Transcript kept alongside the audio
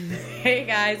Hey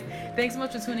guys, thanks so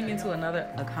much for tuning into another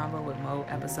A Convo with Mo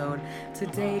episode.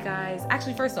 Today, guys,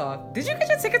 actually, first off, did you get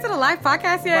your ticket to the live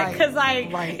podcast yet? Because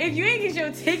if you ain't get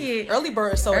your ticket, early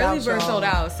bird sold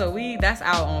out. So that's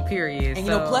out on period. And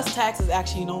plus taxes,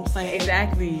 actually, you know what I'm saying?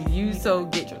 Exactly.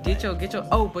 Get your.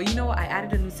 Oh, but you know what? I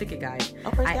added a new ticket, guys.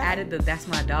 I added the That's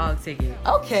My Dog ticket.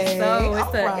 Okay. So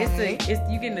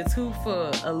it's you getting the 2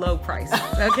 for a low price.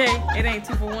 Okay, it ain't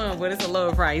 2 for 1, but it's a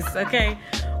low price. Okay.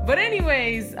 But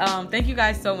anyways, thank you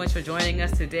guys so much for joining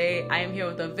us today. I am here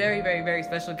with a very, very, very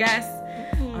special guest.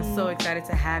 I'm so excited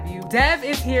to have you. Deb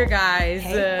is here, guys.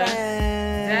 Hey,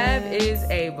 Deb is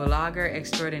a blogger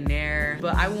extraordinaire.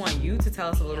 But I want you to tell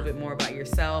us a little bit more about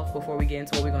yourself before we get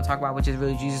into what we're going to talk about, which is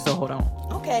really Jesus. So hold on.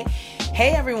 Okay.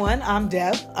 Hey, everyone. I'm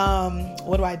Deb.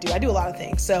 What do? I do a lot of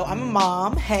things. So I'm a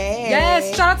mom. Hey.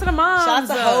 Yes. Shout out to the mom. Shout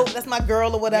out to Hope. That's my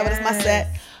girl or whatever. Yes. That's my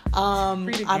set.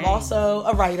 I'm also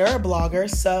a writer, a blogger.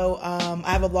 So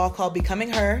I have a blog called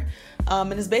Beecoming Her.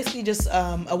 And it's basically just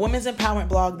a women's empowerment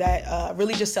blog that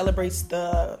really just celebrates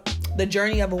the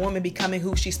journey of a woman becoming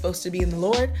who she's supposed to be in the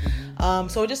Lord.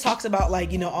 So it just talks about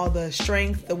all the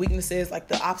strength, the weaknesses, like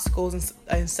the obstacles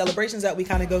and celebrations that we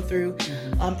kind of go through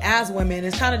as women.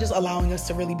 It's kind of just allowing us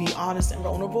to really be honest and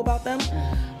vulnerable about them.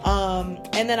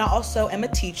 And then I also am a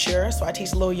teacher, so I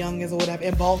teach little youngins or whatever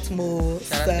in Baltimore.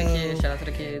 Shout out to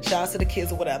the kids. Shout out to the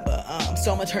kids or whatever. I'm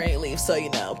still on maternity leave, so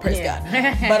praise God.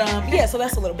 But so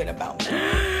that's a little bit about me.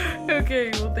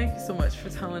 Okay, well, thank you so much for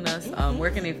telling us.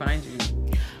 Where can they find you?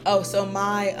 Oh, so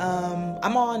my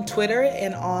I'm on Twitter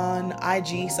and on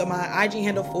IG. So my IG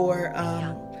handle for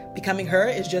Beecoming Her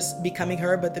is just Beecoming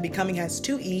Her, but the Becoming has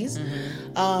 2 E's.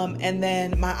 And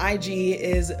then my IG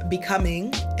is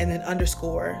Becoming and then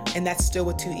 _, and that's still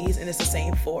with 2 E's, and it's the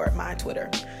same for my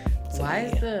Twitter. So, why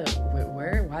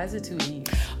is it 2 E's?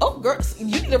 Oh, girl, you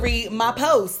need to read my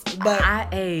post. But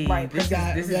this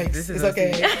is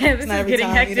okay. This is getting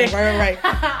hectic. Right.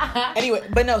 Anyway,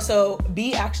 but no. So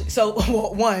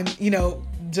one,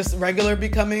 just regular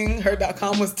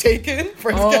becomingher.com was taken.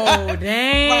 Oh,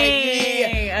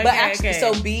 dang. Yeah. But actually,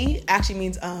 so B actually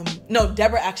means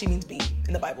Deborah actually means bee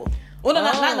in the Bible. Well, no,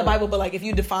 not in the Bible, but if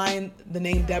you define the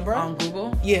name Deborah on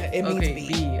Google, it means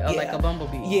bee. Like a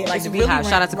bumblebee. Yeah, like the beehive.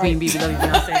 Shout out to Queen Bee. We love you,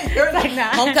 Beyonce. You're like,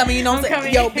 homecoming. You know what I'm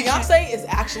saying? Yo, Beyonce is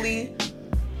actually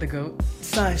the goat.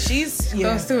 Son, she's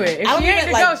close to it. If she ain't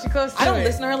the goat, she close to it. I don't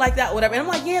listen to her like that, whatever. And I'm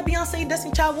like, Beyonce,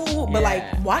 Destiny Child, woo. But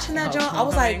watching that John, I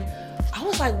was like,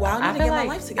 wow, I need to get my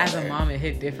life together. As a mom, it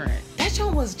hit different. That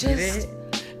John was just.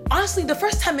 Honestly, the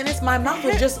first 10 minutes, my mouth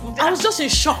was I was just in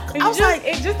shock. I was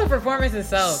it's just the performance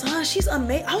itself. Son, she's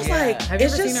amazing. I was like, have you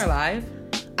ever seen her live?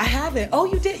 I haven't. Oh,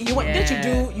 you did?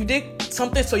 You did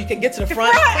something so you can get to the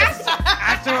front?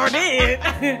 I sure did.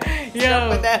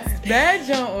 Yo, that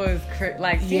jump was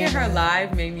seeing her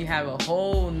live made me have a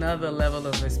whole nother level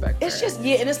of respect for her. It's just,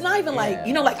 and it's not even I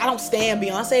don't stand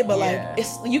Beyonce, but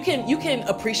it's you can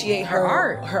appreciate her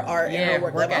art and her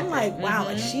work. I'm like,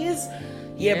 wow, she is.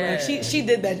 Yeah, bro. She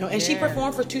did that joint, and she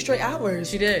performed for 2 straight hours.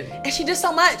 She did, and she did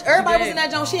so much. Everybody was in that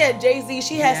joint. She had Jay-Z,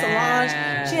 she had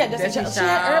Solange, she had Destiny Child. She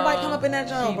had everybody come up in that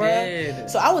joint, bro.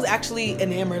 So I was actually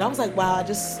enamored. I was like, wow,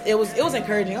 it was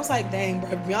encouraging. I was like, dang, bro,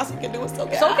 Beyonce can do it so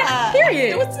good.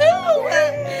 Period. Do it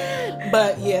too.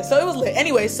 But so it was lit.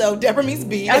 Anyway, so Deborah means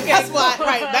B. Okay, that's why.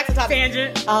 Right, back to topic.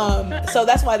 Tangent. So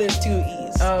that's why there's 2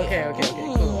 E's. Okay,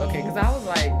 cool. Okay, because I was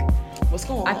like, what's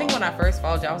going on? I think when I first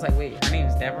followed you, I was like, wait, her name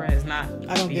is Deborah. It's not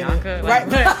Bianca. Right.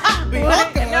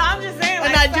 Bianca. No, I'm just saying. A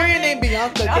Nigerian named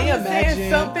Bianca. Can you imagine?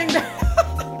 Something no.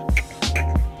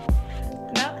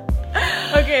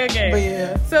 Okay.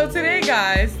 But so today,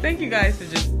 guys, thank you guys for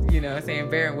just,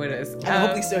 bearing with us. I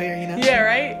hope you're still here, Yeah,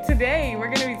 right? Today,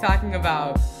 we're going to be talking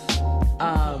about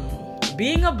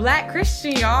being a Black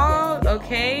Christian, y'all.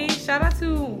 Okay, shout out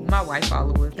to my wife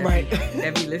followers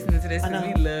that be listening to this, because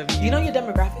we love you. You know your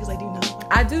demographics? I do know.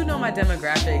 I do know my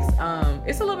demographics.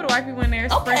 It's a little bit of white people in there.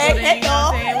 Okay, in, you know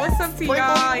what I'm saying? What's up to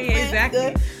y'all? Yeah,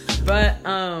 exactly. But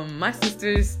my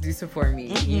sisters do support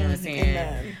me. You know what I'm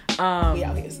saying?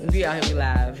 We out here, we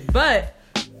laugh. But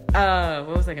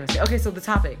what was I gonna say? Okay, so the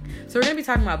topic. So we're gonna be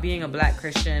talking about being a Black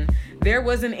Christian. There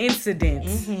was an incident,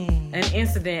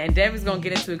 and Deb is gonna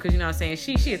get into it because, you know what I'm saying,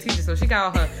 she a teacher, so she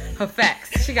got all her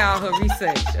facts, she got all her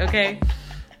research. Okay,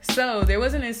 so there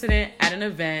was an incident at an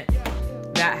event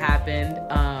that happened.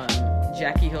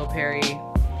 Jackie Hill Perry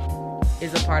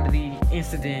is a part of the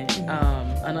incident.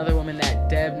 Another woman that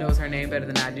Deb knows her name better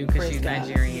than I do because she's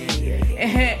Nigerian,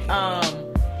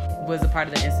 was a part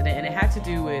of the incident, and it had to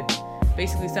do with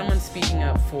basically someone speaking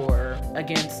up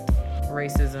against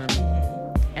racism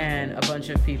and a bunch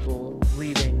of people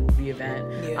leaving the event.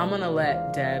 I'm gonna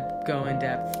let Deb go in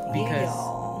depth because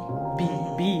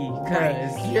B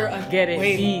because get it.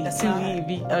 Wait, B that's 2E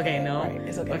B. Okay, no. Right,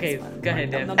 it's okay. Okay, go ahead,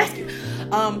 Deb. No, that's cute.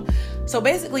 So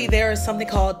basically, there is something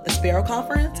called the Sparrow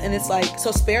Conference, and it's like,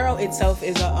 so Sparrow itself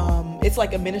is it's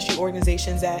like a ministry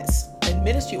organization that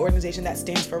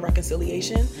stands for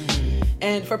reconciliation. Mm-hmm.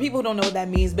 And for people who don't know what that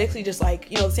means, basically just like,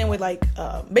 you know, the same way like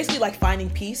basically like finding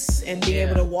peace and being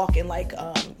able to walk in like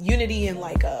unity and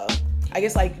like I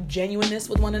guess like genuineness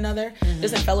with one another,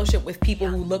 just in fellowship with people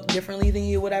who look differently than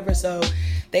you, whatever. So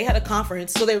they had a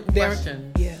conference. So they're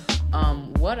question. Yeah.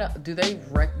 What do they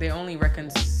they only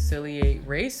reconciliate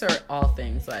race or all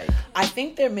things? Like, I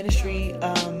think their ministry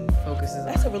focuses.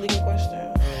 That's a really good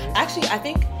question. Actually, I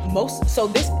think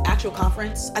this actual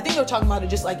conference, I think they were talking about it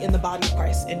just like in the body of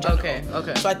Christ in general. Okay.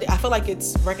 So I feel like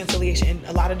it's reconciliation in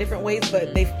a lot of different ways,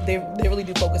 but they really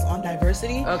do focus on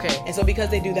diversity. Okay. And so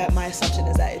because they do that, my assumption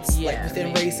is that it's like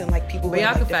within race and like people who but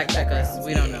y'all have can like fact check us.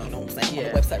 We don't know. You know what I'm saying? I'm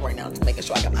on the website right now to making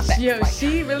sure I got my facts right.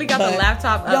 She really got the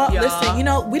laptop up, y'all. Listen, you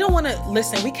know, we don't want to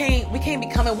listen. We can't be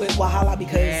coming with Wahala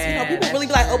because you know people really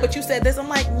be like, oh, but you said this. I'm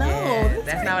like, no,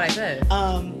 that's not what I said.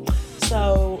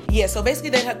 So basically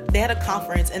they had a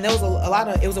conference, and there was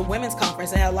it was a women's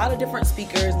conference. They had a lot of different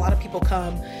speakers, a lot of people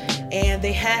come, and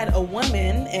they had a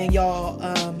woman, and y'all,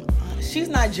 she's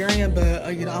Nigerian,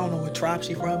 but you know, I don't know what tribe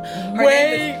she's from.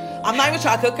 I'm not even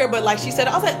trying to cook her, but like she said,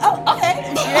 I was like, oh,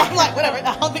 okay. I'm like, whatever.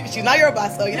 I don't think she's not Yoruba,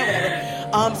 so you know,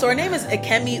 whatever. So her name is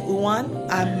Ekemi Uwan.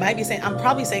 I'm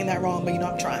probably saying that wrong, but you know,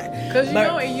 I'm trying. Because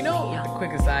you know,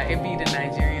 quick aside, it'd be the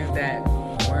Nigerians that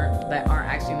aren't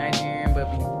actually Nigerian,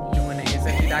 but be doing the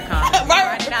Ancestry.com.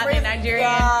 Right out there, Nigerian.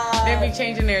 They be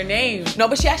changing their name. No,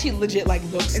 but she actually legit like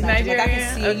looks Nigerian. Like I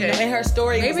can see, you know, in her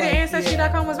story. Maybe the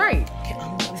Ancestry.com was right.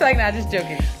 It's like, nah, just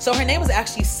joking. So her name was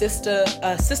actually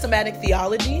Systematic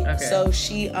Theology. Okay. So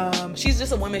she's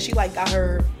just a woman. She went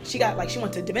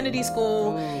to divinity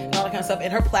school and all that kind of stuff.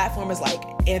 And her platform is like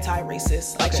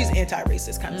anti-racist. Like she's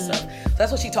anti-racist kind of stuff. So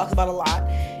that's what she talks about a lot.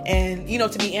 And you know,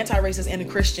 to be anti-racist and a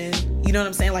Christian, you know what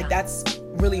I'm saying? Like that's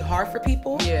really hard for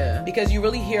people. Yeah. Because you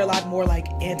really hear a lot more like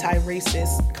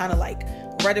anti-racist kind of like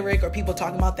rhetoric or people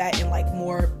talking about that in like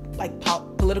more like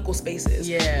political spaces.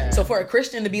 Yeah. So for a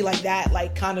Christian to be like that,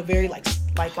 like kind of very like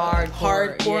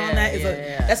hardcore on that is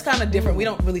that's kind of different. We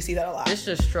don't really see that a lot. This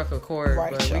just struck a chord,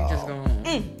 right, but y'all. We just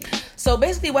going. So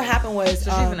basically, what happened was she's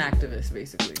an activist,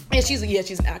 basically. Yeah, she's an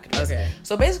activist. Okay.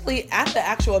 So basically, at the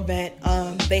actual event,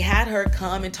 they had her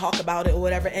come and talk about it or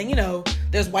whatever, and you know,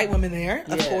 there's white women there,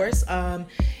 of course. And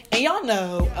y'all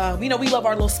know, you know, we love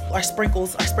our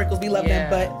sprinkles. We love them,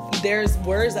 but there's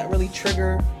words that really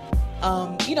trigger.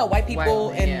 You know, white people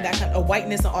and that kind of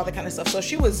whiteness and all that kind of stuff. So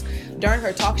during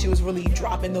her talk, she was really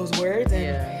dropping those words,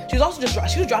 and she was also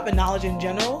she was dropping knowledge in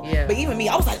general. Yeah. But even me,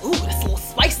 I was like, ooh, that's a little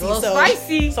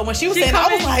spicy. So when she was saying,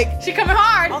 I was like, she coming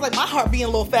hard. I was like, my heart being a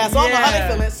little fast. So I don't know how they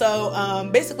feel it. So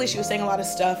basically, she was saying a lot of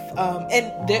stuff,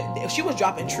 and she was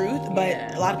dropping truth,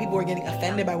 but a lot of people were getting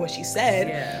offended by what she said.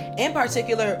 Yeah. In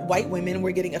particular, white women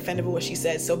were getting offended by what she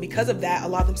said. So because of that, a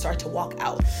lot of them started to walk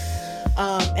out.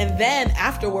 And then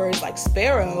afterwards, like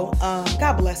Sparrow,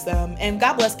 God bless them, and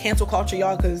God bless cancel culture,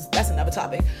 y'all, because that's another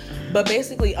topic. But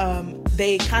basically,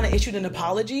 they kind of issued an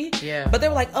apology. Yeah. But they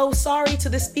were like, "Oh, sorry to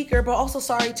the speaker, but also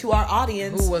sorry to our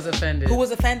audience who was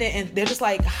offended." And they're just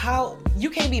like, "How you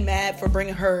can't be mad for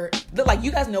bringing her? Like,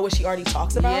 you guys know what she already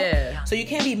talks about. Yeah. So you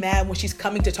can't be mad when she's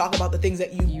coming to talk about the things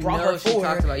that you brought her for.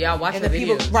 Talks about. Y'all watch the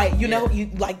videos, people, right? You know,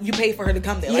 you paid for her to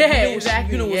come there. Like,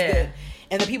 exactly. You know what's good."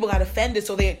 And the people got offended,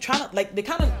 so they kind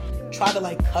of try to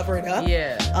like cover it up.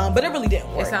 Yeah. But it really didn't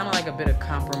work. It sounded like a bit of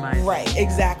compromise. Right,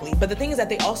 exactly. But the thing is that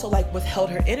they also like withheld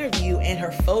her interview and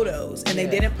her photos, and they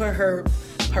didn't put her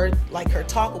like her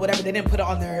talk or whatever. They didn't put it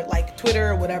on their like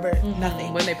Twitter or whatever.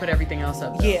 Nothing. When they put everything else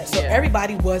up. Though. Yeah. So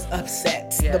everybody was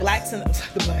upset. Yeah. The blacks. We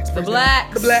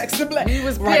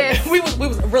was pissed. We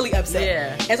was really upset.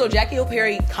 Yeah. And so Jackie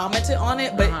O'Perry commented on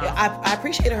it, but I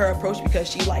appreciated her approach because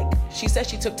she said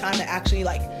she took time to actually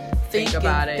like think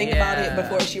about it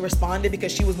before she responded,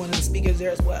 because she was one of the speakers there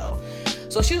as well.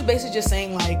 So she was basically just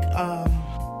saying like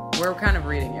we're kind of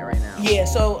reading it right now. Yeah.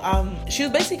 So she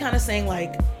was basically kind of saying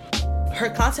like her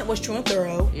content was true and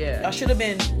thorough. Yeah. Y'all should have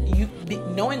been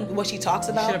knowing what she talks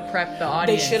about. Should have prepped the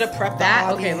audience. They should have prepped the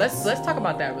audience. Okay, let's talk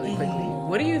about that really quickly.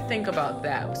 What do you think about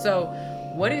that? So,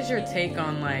 what is your take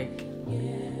on like,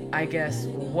 I guess,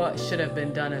 what should have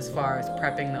been done as far as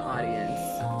prepping the audience?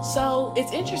 So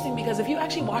it's interesting because if you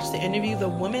actually watch the interview, the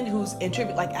woman who's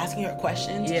like asking her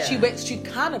questions, she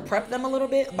kind of prepped them a little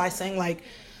bit by saying like,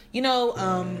 we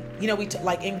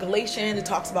like in Galatians it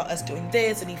talks about us doing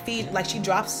this, and she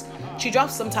drops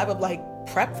some type of like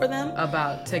prep for them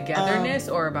about togetherness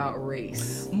or about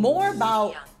race. More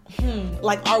about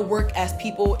like our work as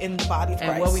people in the body of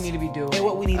Christ. And what we need to be doing. And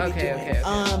what we need to be doing. Okay.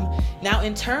 Now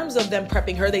in terms of them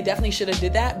prepping her, they definitely should have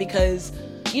did that because,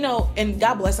 you know, and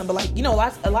God bless them, but like, you know,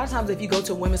 a lot of times if you go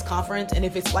to a women's conference and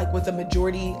if it's like with a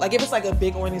majority, like if it's like a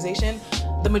big organization,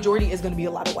 the majority is going to be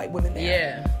a lot of white women there.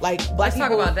 Yeah. Like black people. Let's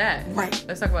talk about that. Right.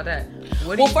 Let's talk about that.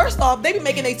 First off, they be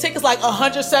making their tickets like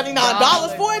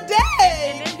 $179 for a day.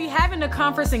 And then be having a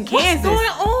conference in Kansas. What's going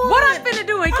on? What I'm finna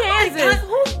do in Kansas?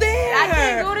 Who's there? I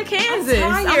can't go to Kansas.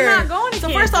 I'm not going to Kansas. So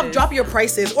first off, drop your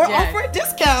prices or offer a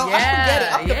discount. I don't get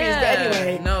it. I'm confused. But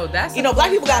anyway. No, that's you know, black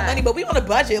people got money, but we on a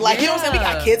budget. Like you know what I'm saying?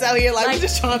 We got kids out here. Like we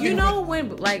just trying to. You know when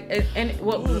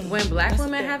when black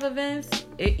women have events,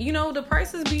 you know the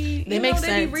prices be they make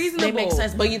sense. They be reasonable. They make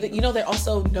sense, but you know they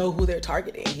also know who they're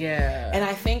targeting. Yeah. And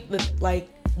I think that like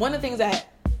one of the things that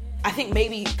I think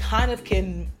maybe kind of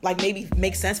can like maybe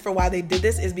make sense for why they did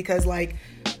this is because like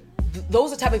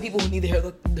those are the type of people who need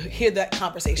to hear that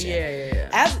conversation. Yeah.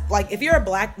 As like if you're a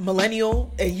black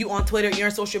millennial and you on Twitter, you're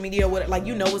on social media, like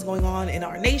you know what's going on in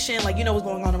our nation, like you know what's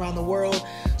going on around the world.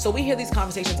 So we hear these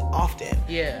conversations often.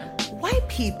 Yeah. White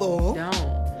people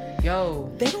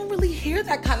they don't really hear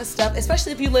that kind of stuff,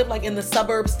 especially if you live like in the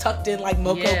suburbs tucked in like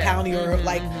Moco County or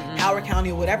like Howard County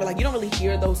or whatever. Like you don't really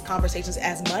hear those conversations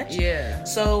as much. Yeah.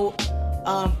 So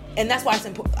and that's why it's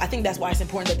important. I think that's why it's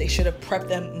important that they should have prepped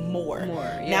them more.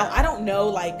 Now I don't know,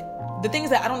 like the thing is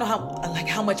that I don't know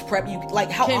how much prep you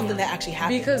like how often that actually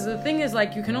happens. Because the thing is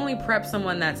like you can only prep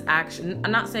someone that's actually.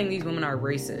 I'm not saying these women are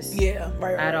racist. Yeah,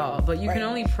 right. At all, but you can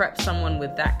only prep someone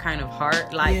with that kind of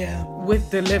heart, like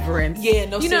with deliverance. Yeah,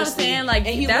 no, you know what I'm saying? Like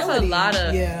that's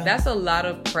a lot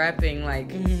of prepping.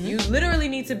 Like you literally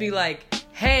need to be like,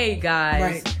 hey guys.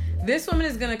 Right. This woman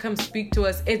is gonna come speak to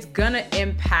us. It's gonna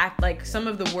impact. Like some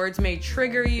of the words may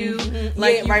trigger you.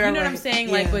 Like you know what I'm saying.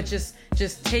 Yeah. Like, but just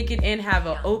take it in. Have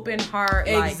an open heart.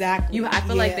 Exactly. Like, I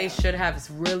feel like they should have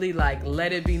really like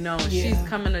let it be known. Yeah. She's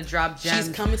coming to drop gems.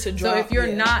 She's coming to drop. So if you're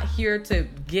not here to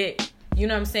get, you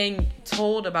know what I'm saying,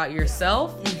 told about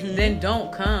yourself, then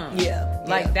don't come. Yeah.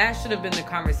 Like that should have been the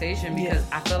conversation because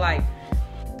I feel like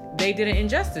they did an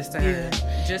injustice to her.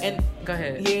 Go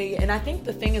ahead. Yeah. And I think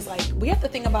the thing is like we have to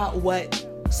think about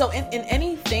so in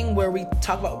anything where we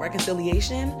talk about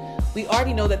reconciliation, we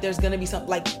already know that there's gonna be some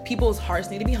like people's hearts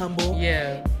need to be humble.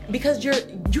 Yeah. Because you're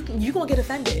gonna get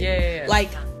offended. Yeah. Like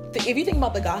if you think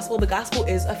about the gospel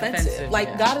is offensive.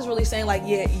 Like God is really saying like,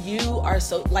 you are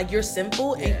so like you're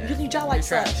sinful and you job like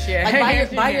trash.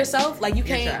 Like by yourself, like you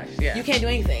can't do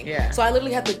anything. Yeah. So I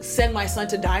literally have to send my son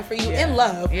to die for you in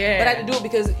love. Yeah. But I had to do it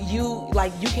because you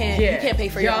can't pay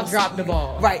for your own. Y'all dropped the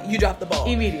ball. Right, you dropped the ball.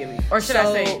 Immediately. Or should I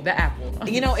say the apple.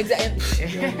 You know,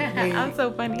 exactly. I'm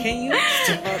so funny. Can you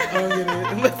stop?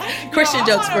 Christian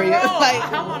jokes for you. Like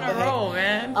I'm on a roll,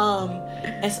 man.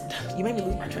 And so, you made me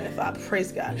lose my train of thought.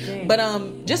 Praise God. Dang. But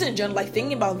just in general, like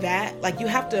thinking about that, like you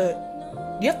just have to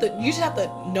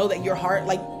know that your heart,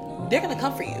 like they're gonna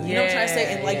come for you. You know what I'm trying to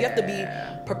say? And like you have to be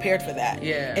prepared for that.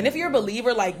 Yeah. And if you're a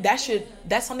believer, like that's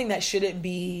something that shouldn't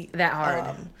be that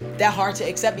hard to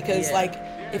accept because like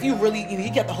if you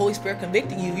get the Holy Spirit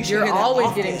convicting you, you're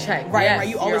always getting checked. Right.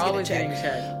 You always getting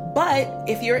checked. But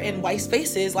if you're in white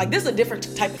spaces, like this is a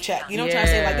different type of check. You know what I'm trying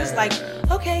to say? Like this is like,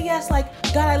 okay, yes, like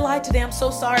God, I lied today. I'm so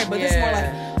sorry. But this is more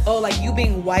like, like you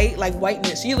being white, like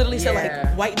whiteness. You literally said like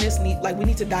whiteness we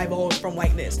need to divulge from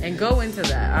whiteness and go into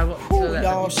that.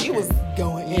 Y'all, she was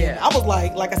going in. Yeah. I was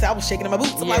like I said, I was shaking in my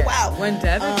boots. I'm like, wow. When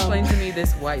Dev explained to me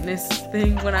this whiteness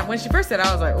thing, when she first said it,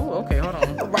 I was like, oh, okay, hold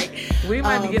on. Right. We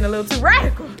might be getting a little too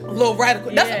radical. A little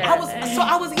radical. That's I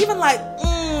was even like,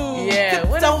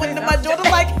 so into my daughter,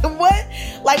 like, what?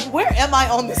 Like, where am I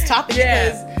on this topic?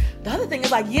 Because the other thing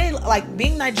is like, like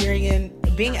being Nigerian,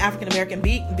 being African American,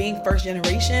 being first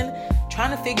generation,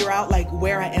 trying to figure out like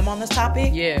where I am on this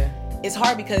topic. Yeah, it's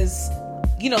hard because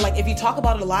like if you talk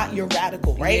about it a lot, you're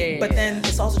radical, right? But then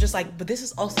it's also just like, but this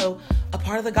is also a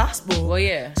part of the gospel. Well,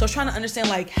 yeah. So trying to understand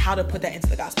like how to put that into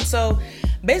the gospel. So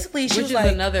basically, which is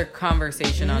like another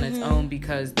conversation on its own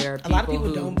because there are people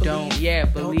who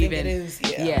don't believe in it is.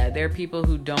 There are people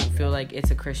who don't feel like it's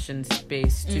a Christian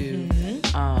space to.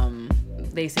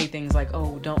 They say things like,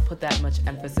 "Oh, don't put that much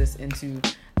emphasis into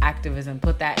activism.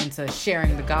 Put that into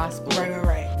sharing the gospel."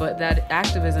 Right. But that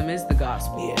activism is the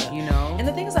gospel. Yeah. And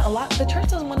the thing is that the church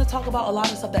doesn't want to talk about a lot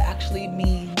of stuff that actually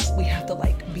means we have to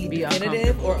like be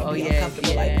definitive or be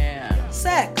uncomfortable, like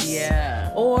sex,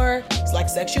 or it's like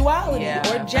sexuality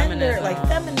or gender, feminism, like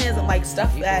feminism, like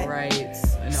stuff that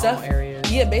rights in all areas.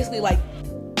 Yeah, basically like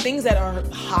things that are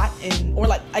hot or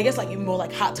like I guess like more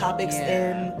like hot topics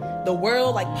in the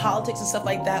world, like politics and stuff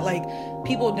like that, like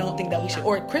people don't think that we should,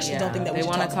 or Christians don't think that we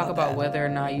should. They want to talk about that. whether or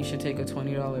not you should take a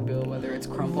 $20 bill, whether it's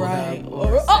crumpled right. up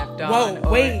or stepped on.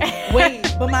 Whoa, wait,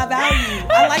 but my value.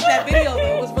 I like that video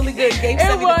though. It was really good. Gabe it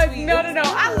sent me was the tweet. no.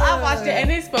 I watched it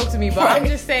and it spoke to me. But I'm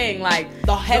just saying, like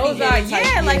the heavy those are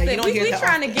we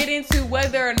trying often. to get into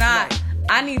whether or not. Right.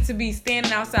 I need to be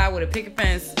standing outside with a picket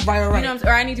fence. Right. You know what I'm saying?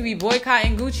 Or I need to be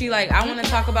boycotting Gucci. Like, I want to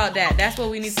talk about that. That's what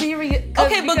we need to... Serious?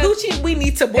 Okay, but Gucci, we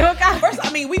need to boycott. First,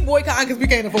 I mean, we boycotting because we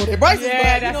can't afford it. Bryce yeah,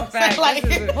 is that's you know a fact. Like,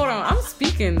 hold on. I'm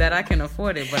speaking that I can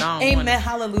afford it, but I don't Amen.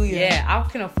 Hallelujah. Yeah, I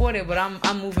can afford it, but I'm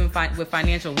moving with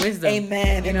financial wisdom.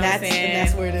 Amen. You know and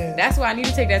that's where it is. That's why I need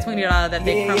to take that $20 that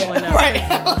they crumbling up. Right.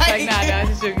 Like, nah, guys,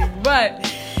 it's tricky. But...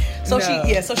 So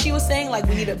she was saying like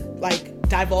we need to like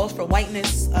divulge for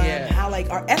whiteness, how like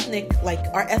our ethnic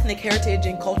heritage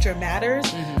and culture matters,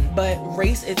 but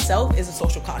race itself is a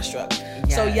social construct.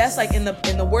 Yes. So yes, like in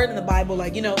the word in the Bible,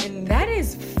 like you know, in that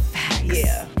is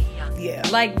facts. Yeah.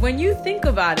 Like when you think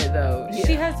about it, though,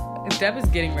 Deb is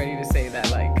getting ready to say that,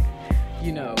 like,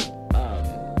 you know,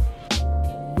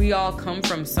 we all come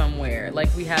from somewhere.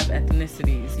 Like we have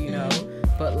ethnicities, you know,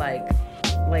 but like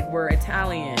we're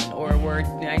Italian or we're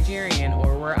Nigerian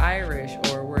or we're Irish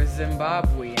or we're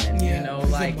Zimbabwean, you know,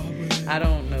 like Zimbabwean. I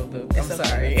don't know I'm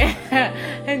sorry.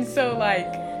 And so like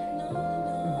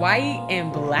white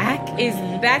and black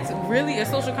that's really a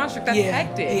social construct that's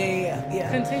hectic. Yeah.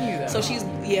 Continue though. So she's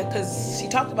because she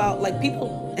talked about like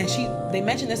people, and they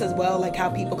mentioned this as well, like how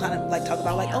people kind of like talk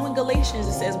about like, oh, in Galatians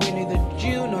it says we're neither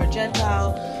Jew nor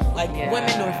Gentile, like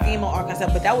women nor female, all kinds of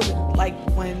stuff. But that was like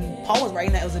when Paul was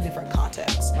writing that, it was a different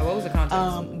context. What was the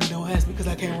context? Don't ask me because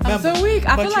I can't remember. I'm so weak.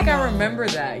 I feel like I remember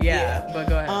that. Yeah. But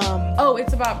go ahead.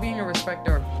 It's about being a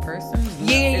respecter of persons.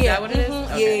 Is that what it is?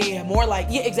 Okay. Yeah. More like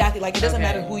exactly. Like it doesn't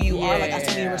matter who you are. Like I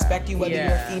still need to respect you whether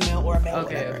you're a female or a male.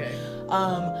 Okay.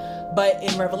 But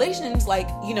in Revelations, like,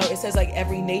 you know, it says like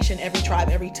every nation, every tribe,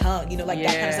 every tongue, you know, like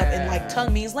that kind of stuff. And like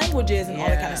tongue means languages and all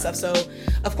that kind of stuff. So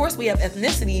of course we have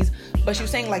ethnicities, but she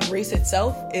was saying like race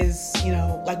itself is, you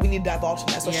know, like we need to divulge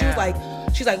from that. So she's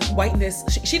like whiteness.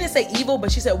 She didn't say evil, but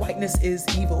she said whiteness is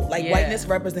evil. Like whiteness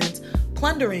represents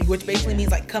plundering, which basically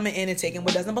means like coming in and taking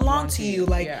what doesn't belong to you.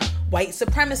 Like white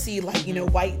supremacy, like, you know,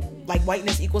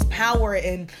 whiteness equals power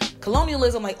and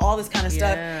colonialism, like all this kind of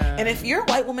stuff. And if you're a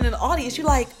white woman in the audience,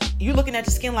 you're looking at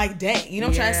your skin like, dang, you know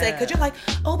what I'm trying to say? Because you're like,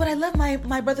 oh, but I love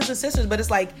my brothers and sisters. But it's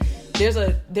like there's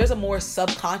a more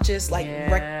subconscious like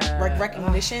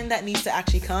recognition that needs to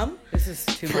actually come. This is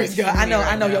too much. Praise God. I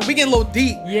know, yo, we getting a little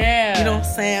deep. Yeah, you know what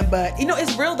I'm saying? But you know,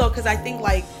 it's real though, because I think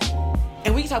like,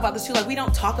 and we can talk about this too. Like,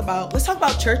 let's talk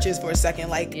about churches for a second.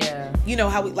 Like, you know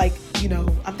how we like, you know,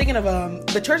 I'm thinking of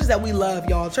the churches that we love,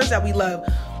 y'all. Churches that we love,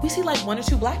 we see like 1 or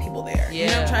 2 black people there. You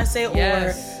know what I'm trying to say?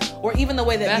 Or even the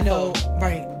way that Bethel. You know,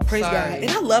 right? Praise God. And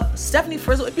I love Stephanie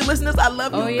Frizzle. If you listen to this, I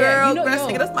love you, girl. You know,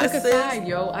 that's my sis.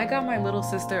 I got my little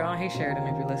sister. Oh, hey Sheridan,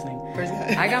 if you're listening. Praise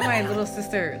God. I got my little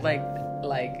sister like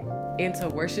into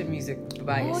worship music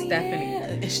by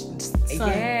Stephanie.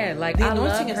 Yeah, like the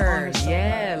anointing is on her.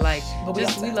 Yeah, like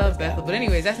we love Bethel. But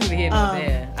anyways, that's neither here nor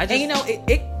there. And you know,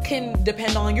 it can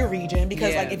depend on your region,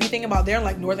 because like if you think about, they're in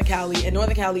like Northern Cali, and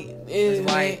Northern Cali is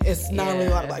white. It's not really a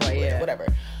lot of black people, whatever.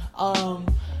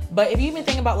 But if you even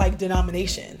think about like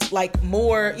denominations, like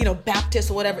more, you know,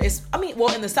 Baptist or whatever,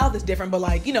 in the South it's different, but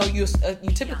like, you know, you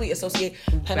typically associate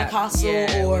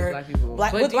Pentecostal or black people.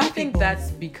 But do you think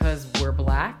that's because we're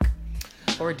black,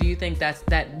 or do you think that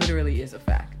literally is a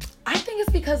fact? I think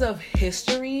it's because of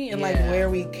history and like where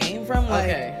we came from.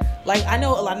 Like I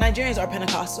know a lot of Nigerians are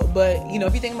Pentecostal, but you know,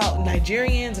 if you think about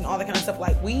Nigerians and all that kind of stuff,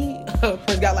 like we,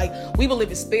 praise God, like we believe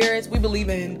in spirits, we believe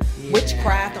in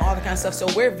witchcraft and all that kind of stuff. So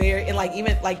we're very, and like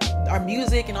even like our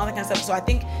music and all that kind of stuff. So I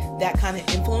think that kind of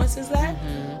influences that.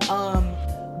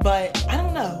 But I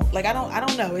don't know. Like I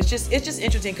don't know. It's just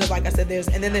interesting because like I said, there's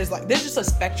just a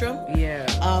spectrum.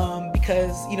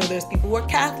 Because you know, there's people who are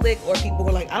Catholic or people who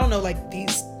are like, I don't know, like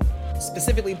these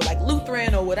specifically, but like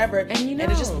Lutheran or whatever, and you know,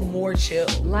 and it's just more chill.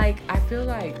 Like I feel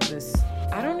like this.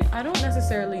 I don't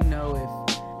necessarily know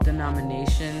if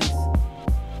denominations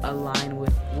align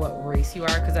with what race you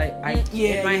are, because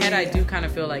in my head I do kind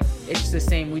of feel like it's the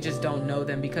same. We just don't know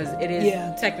them because it is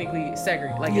technically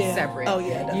segregated, like it's separate. Oh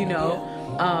yeah, you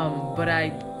know. But I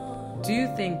do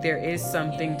think there is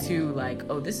something to like,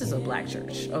 oh, this is a black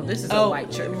church. Oh, this is a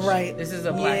white church. Right. This is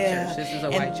a black church. This is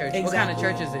a white church. Exactly. What kind of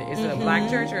church is it? Is it a black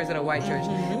church or is it a white church?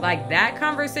 Like that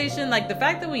conversation, like the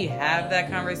fact that we have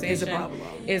that conversation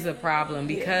is a problem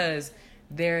because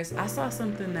I saw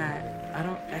something that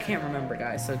I can't remember,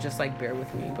 guys. So just like bear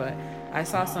with me, but I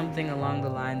saw something along the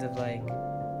lines of like,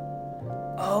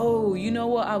 Oh, you know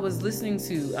what I was listening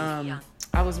to?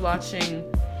 I was watching,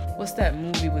 what's that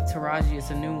movie with Taraji?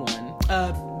 It's a new one.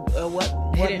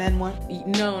 What Men Want?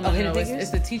 No.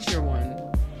 It's the teacher one.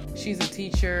 She's a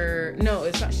teacher. No,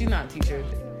 it's not. She's not a teacher.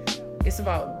 It's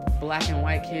about black and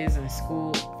white kids in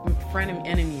school.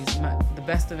 Enemies. The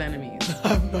best of enemies.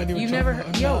 I'm not even. You never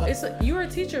heard? Yo, you were a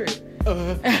teacher. What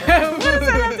does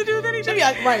that have to do with anything?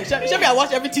 Show me. I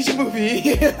watch every teacher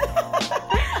movie.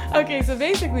 Okay, so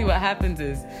basically what happens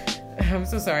is, I'm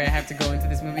so sorry I have to go into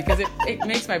this movie because it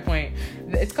makes my point.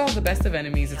 It's called The Best of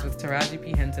Enemies. It's with Taraji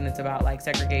P. Henson. It's about like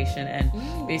segregation and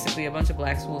basically a bunch of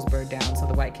black schools burned down, so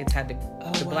the white kids had to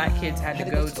black kids had to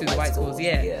go to the white schools.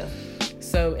 Yeah.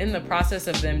 So in the process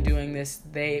of them doing this,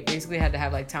 they basically had to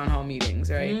have like town hall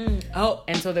meetings, right?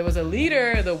 And so there was a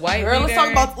leader, the white leader.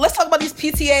 Let's talk about these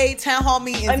PTA town hall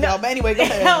meetings, y'all. But anyway, go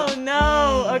ahead. Oh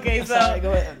no. Okay, so sorry,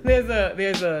 go ahead.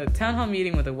 There's a town hall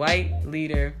meeting with a white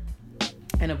leader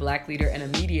and a black leader and a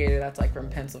mediator that's like from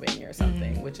Pennsylvania or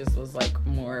something, which was like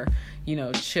more,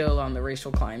 chill on the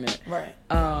racial climate. Right.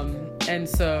 And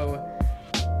so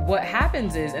what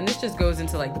happens is, and this just goes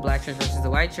into like the black church versus the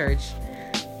white church.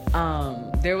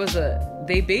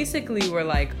 They basically were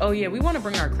like, oh yeah, we want to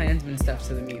bring our Klansman stuff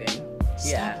to the meeting.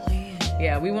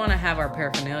 Yeah, we want to have our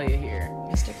paraphernalia here.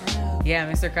 Mr. Krabs.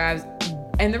 Yeah, Mr. Krabs.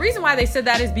 And the reason why they said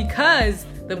that is because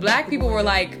the black people were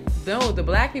like,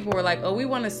 oh, we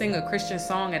want to sing a Christian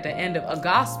song at the end of a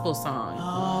gospel song.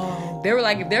 Oh. They were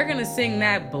like, if they're going to sing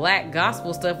that black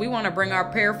gospel stuff, we want to bring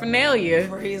our paraphernalia,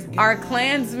 our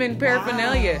Klansman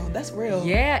paraphernalia. Wow, that's real.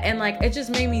 Yeah, and like, it just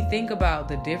made me think about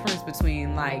the difference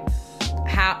between like,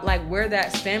 how, like, where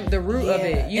that stemmed, the root of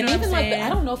it. You know what I'm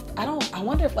saying? I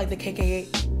wonder if like the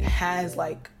KKK has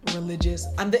like religious.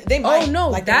 They might. Oh no,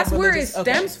 like, that's where it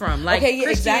stems from. Like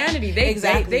Christianity, they base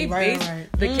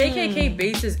the KKK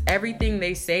bases everything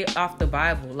they say off the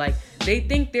Bible. Like they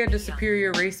think they're the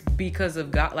superior race because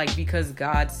of God, like because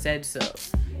God said so.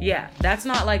 Yeah, that's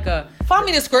not like a. Find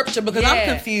me the scripture because I'm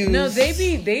confused. No, they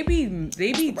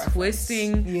be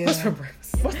twisting. Yeah. What's for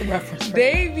breakfast? What's the reference?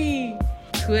 They be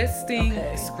twisting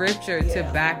scripture to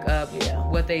back up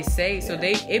what they say. So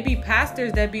it be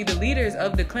pastors that be the leaders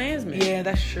of the Klansmen. Yeah,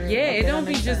 that's true. Yeah, it don't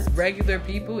be just regular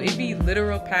people. It be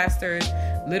literal pastors,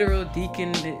 literal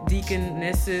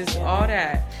deaconesses, all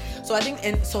that. So I think,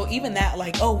 and so even that,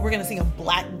 like, oh, we're gonna sing a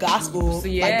black gospel,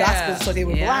 like gospel, so they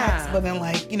were blacks, but then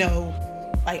like,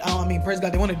 like, I mean, praise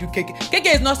God, they want to do KK.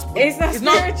 KK is not spiritual. It's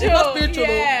not spiritual.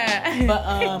 Yeah.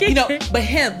 But but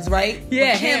hymns, right?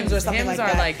 Yeah, hymns or something like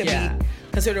that like, could be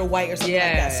considered white or something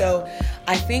like that. So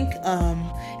I think,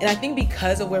 and I think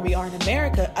because of where we are in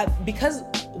America, because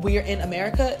we're in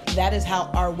America, that is how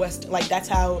our that's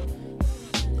how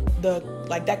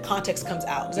that context comes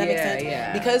out. Does that make sense?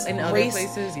 Yeah. Because in other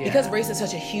places, because race is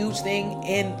such a huge thing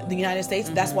in the United States.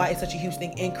 That's why it's such a huge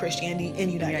thing in Christianity in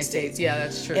the United States. Yeah,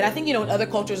 that's true. And I think in other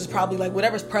cultures it's probably like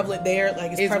whatever's prevalent there,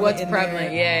 like it's prevalent in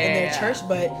their church.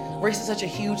 But race is such a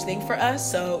huge thing for us.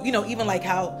 So even like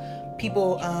how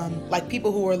people like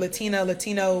people who are Latino,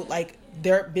 like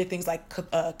their big things like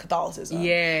Catholicism,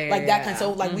 like that kind.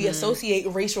 So like we associate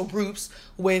racial groups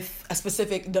with a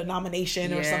specific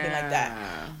denomination or something like that.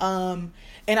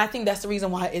 And I think that's the reason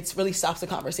why it's really stops the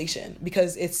conversation,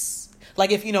 because it's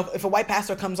like if a white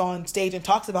pastor comes on stage and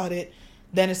talks about it,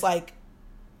 then it's like,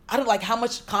 I don't like how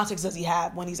much context does he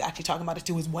have when he's actually talking about it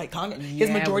to his his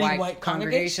majority white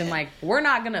congregation. Like we're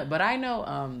not gonna, but I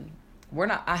know we're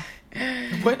not.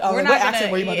 We're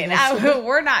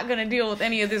not gonna deal with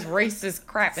any of this racist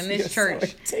crap in this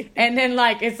church. And then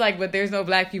like it's like, but there's no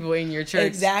black people in your church.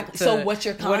 Exactly. So what's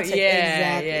your context?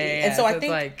 Exactly. And so I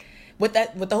think like, with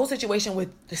the whole situation with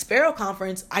the Sparrow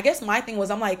Conference, I guess my thing was,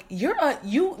 I'm like, you are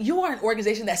an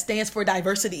organization that stands for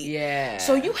diversity. Yeah.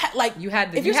 So you had one job.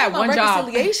 You had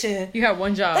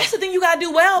one job. That's the thing you gotta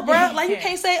do well, bro. Like you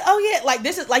can't say, oh yeah, like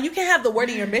this is like, you can't have the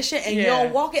word in your mission and you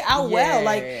don't walk it out well.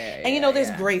 Like, and there's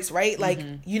grace, right?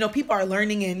 Like, people are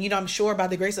learning, and I'm sure by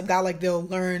the grace of God, like they'll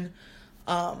learn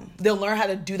how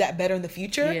to do that better in the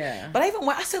future. Yeah. But even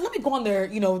when I said, let me go on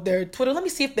their Twitter, let me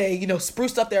see if they,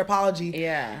 spruced up their apology.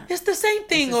 Yeah. It's the same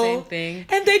thing. It's the same thing.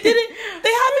 And they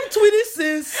haven't tweeted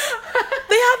since.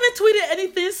 They haven't tweeted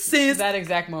anything since that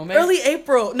exact moment. Early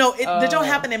April. No, the joke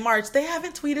happened in March. They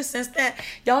haven't tweeted since then.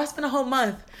 Y'all, it's been a whole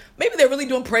month. Maybe they're really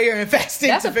doing prayer and fasting.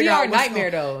 That's a PR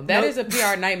nightmare, though. That is a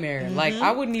PR nightmare. Like,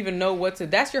 I wouldn't even know what to.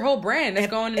 That's your whole brand that's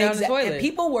going down the toilet. And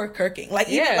people were kirking. Like,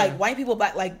 even like white people,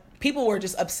 black, like, people were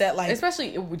just upset. Like,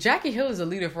 especially Jackie Hill is a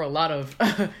leader for a lot of.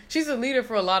 She's a leader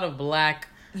for a lot of black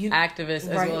activists,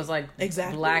 as well as like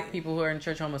exactly. black people who are in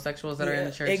church, homosexuals that are in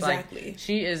the church. Exactly. Like,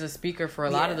 she is a speaker for a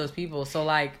lot of those people. So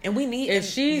like, and we need, if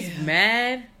she's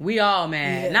mad, we all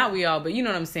mad. Not we all, but you know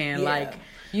what I'm saying. Like,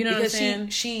 you know because what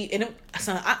I'm saying.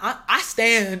 I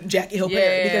stand Jackie Hill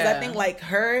Perry because I think like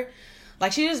her,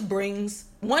 like she just brings.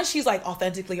 One, she's like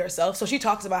authentically herself. So she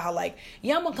talks about how like,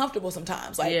 I'm uncomfortable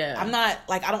sometimes. Like, I'm not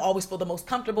like, I don't always feel the most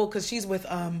comfortable because she's with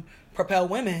Propel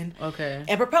Women. Okay.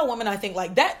 And Propel Women, I think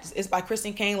like that is by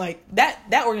Kristen Kane. Like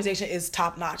that organization is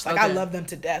top notch. Like I love them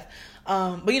to death.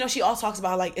 But you know, she also talks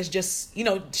about like, it's just, you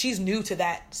know, she's new to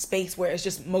that space where it's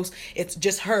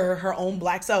just her own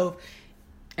black self.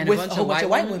 And with a whole bunch of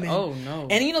white women. Oh no!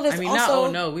 And you know, there's also not,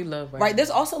 oh no, we love right. There's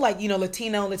also like, you know,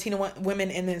 Latino women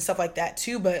and then stuff like that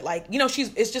too. But like, you know,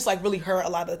 it's just like really her a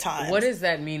lot of the time. What does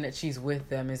that mean that she's with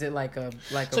them? Is it like a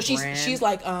so a brand? She's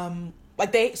like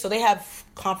they have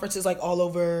conferences like all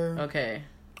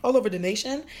over the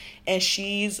nation, and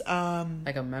she's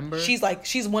like a member.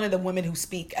 She's one of the women who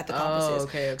speak at the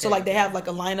conferences. So like they have like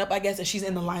a lineup, I guess, and she's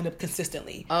in the lineup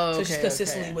consistently. So she's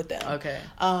consistently with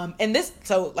them. And this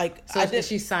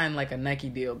she signed like a Nike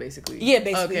deal basically. Yeah,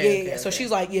 basically. So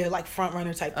she's like like front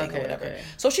runner type thing or whatever.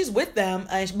 So she's with them,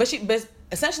 but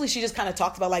essentially she just kind of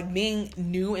talks about like being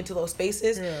new into those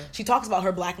spaces. She talks about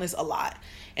her blackness a lot,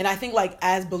 and I think like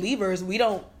as believers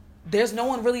there's no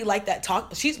one really like that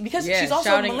talk. She's also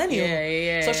shouting, a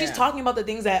millennial. So she's talking about the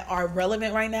things that are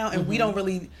relevant right now, and we don't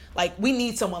really like. We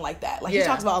need someone like that. Like she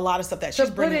talks about a lot of stuff that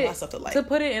she's bringing a lot of stuff to light. To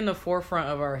put it in the forefront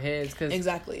of our heads, because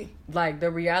like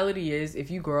the reality is, if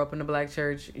you grow up in a black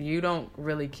church, you don't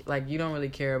really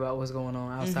care about what's going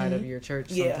on outside of your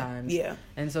church sometimes.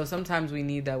 And so sometimes we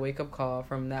need that wake up call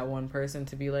from that one person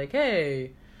to be like,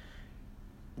 hey,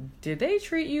 did they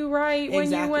treat you right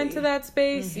when you went to that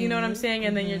space? You know what I'm saying?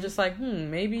 And then you're just like,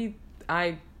 maybe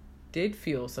I did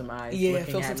feel some eyes looking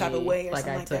feel some at type me, of way or like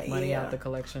I took that. money out the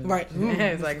collection. Right.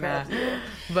 It's like that.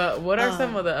 But what are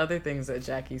some of the other things that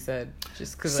Jackie said?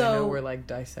 Just because I know we're like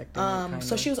dissecting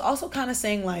so she was also kind of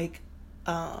saying like,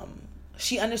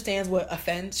 she understands what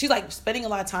offends. She's like spending a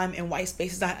lot of time in white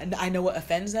spaces. I know what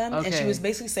offends them. And she was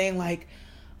basically saying like,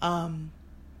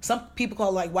 some people call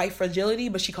it like white fragility,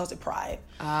 but she calls it pride.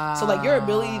 So like your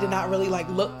ability to not really like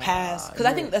look past, because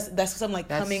I think that's something like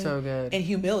coming in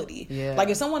humility. Like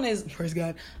if someone is, praise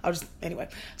God,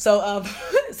 So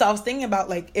so I was thinking about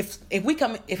like if I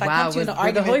come to you in an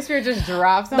argument, the Holy Spirit just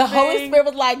dropped something. The Holy Spirit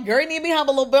was like, "Girl, you need to be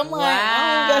humble a little bit." I'm like,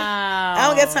 I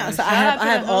don't get time. So I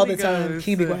have all the time.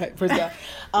 Keep it quiet, praise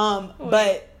God.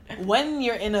 But when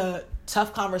you're in a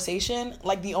tough conversation,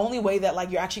 like the only way that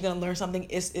like you're actually going to learn something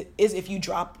is if you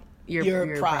drop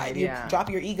your pride, you drop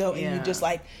your ego, and you just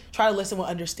like try to listen with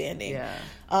understanding.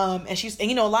 And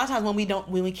you know, a lot of times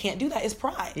when we can't do that, it's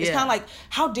pride. It's kind of like,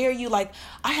 how dare you, like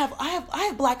I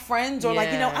have black friends, or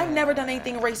like, you know, I've never done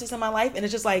anything racist in my life, and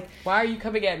it's just like, why are you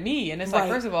coming at me? And it's like,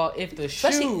 first of all, if the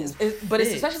shoe it's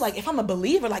especially like if I'm a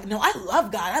believer, like, no, I love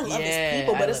God, I love his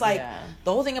people, but it's like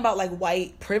the whole thing about like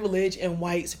white privilege and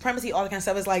white supremacy, all that kind of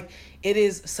stuff, is like, it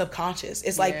is subconscious.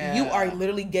 It's like you are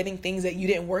literally getting things that you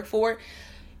didn't work for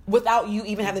without you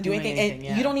even having to do anything,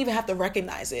 and you don't even have to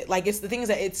recognize it. Like, it's the things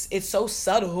that it's so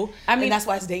subtle. I mean, and that's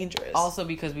why it's dangerous. Also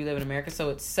because we live in America, so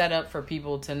it's set up for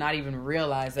people to not even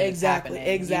realize that it's happening.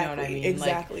 You know what I mean?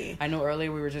 Exactly. Like, I know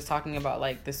earlier we were just talking about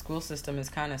like the school system is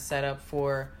kind of set up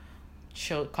for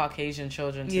Caucasian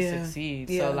children to succeed.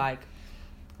 So like,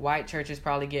 white churches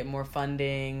probably get more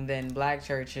funding than black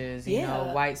churches. You know,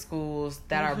 white schools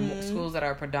that are schools that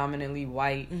are predominantly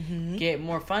white get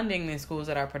more funding than schools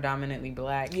that are predominantly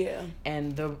black.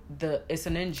 And the it's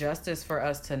an injustice for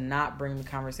us to not bring the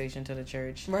conversation to the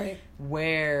church. Right.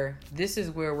 Where this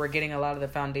is where we're getting a lot of the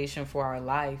foundation for our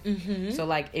life. So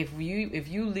like, if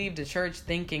you leave the church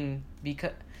thinking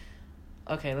because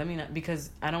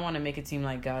I don't want to make it seem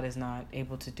like God is not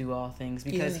able to do all things,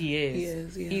 because he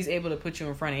is. He's able to put you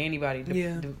in front of anybody,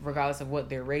 regardless of what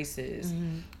their race is.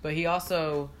 But he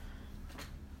also,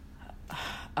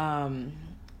 God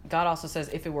also says,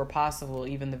 if it were possible,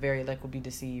 even the very elect would be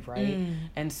deceived, right?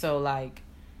 And so like,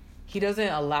 he doesn't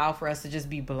allow for us to just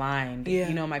be blind.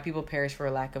 You know, my people perish for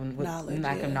a lack of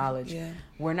knowledge.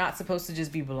 We're not supposed to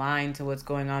just be blind to what's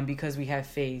going on because we have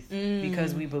faith,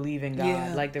 because we believe in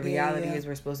God. Like, the reality is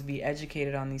we're supposed to be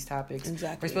educated on these topics.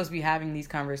 We're supposed to be having these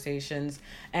conversations.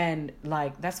 And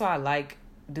like, that's why I like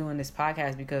doing this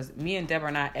podcast, because me and Deb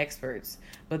are not experts,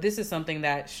 but this is something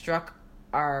that struck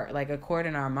a chord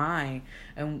in our mind.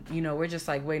 And, you know, we're just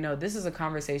like, wait, no, this is a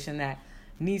conversation that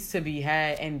needs to be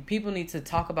had, and people need to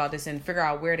talk about this and figure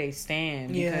out where they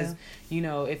stand, because you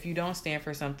know, if you don't stand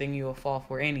for something, you'll fall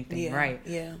for anything, right?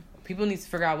 people need to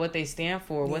figure out what they stand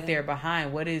for, what they're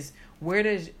behind,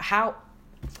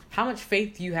 how much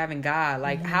faith do you have in God?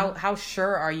 Like, how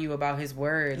sure are you about his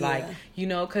word? Yeah. Like, you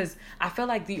know, because I feel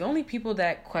like the only people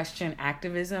that question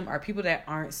activism are people that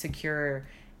aren't secure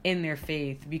in their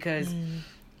faith. Because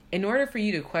in order for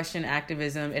you to question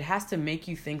activism, it has to make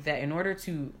you think that in order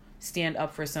to stand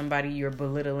up for somebody, you're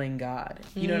belittling God.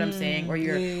 You know what I'm saying? Or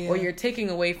you're taking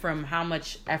away from how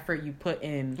much effort you put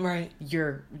in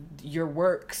your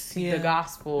works, the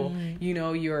gospel, you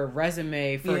know, your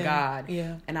resume for God.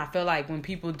 Yeah. And I feel like when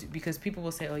people because people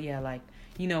will say, oh yeah, like,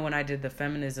 you know, when I did the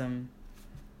feminism,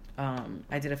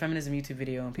 I did a feminism YouTube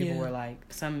video, and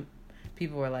some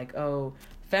people were like, oh,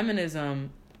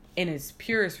 feminism in its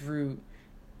purest root,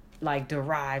 like,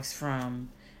 derives from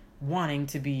wanting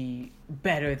to be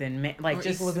better than men, like, or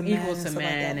just equal to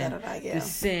man, and the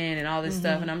sin and all this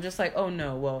stuff. And I'm just like, oh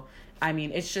no, well, I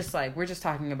mean, it's just like, we're just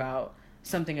talking about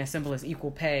something as simple as equal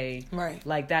pay, right?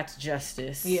 Like, that's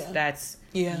justice.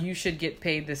 You should get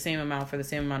paid the same amount for the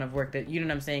same amount of work that, you know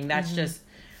what I'm saying? That's just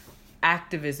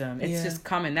activism. It's just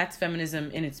common. That's feminism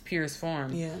in its purest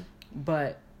form.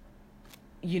 But,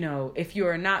 you know, if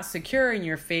you're not secure in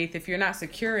your faith, if you're not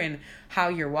secure in how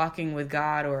you're walking with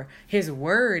God or his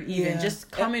word, even just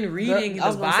coming reading the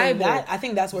Bible. I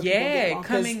think that's where people get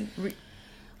wrong.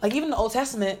 Like, even the Old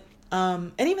Testament,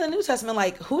 and even the New Testament,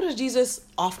 like, who does Jesus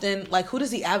often, like, who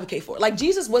does he advocate for? Like,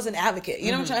 Jesus was an advocate.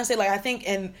 You know what I'm trying to say? Like, I think,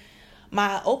 and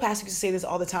my old pastor used to say this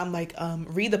all the time, like,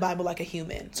 read the Bible like a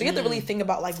human. So you have to really think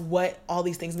about, like, what all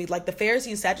these things mean. Like, the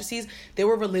Pharisees and Sadducees, they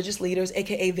were religious leaders,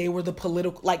 aka they were the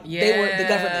political, like, they were the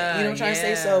government. You know what I'm trying to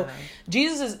say? So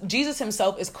Jesus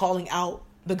himself is calling out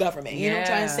the government. You know what I'm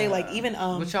trying to say? Like, even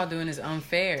what y'all doing is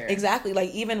unfair. Exactly.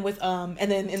 Like, even with and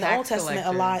then in the Old Testament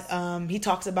a lot, he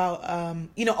talks about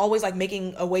you know, always, like,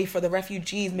 making a way for the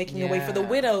refugees, making a way for the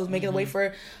widows, making a way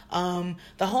for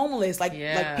the homeless, like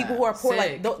people who are poor.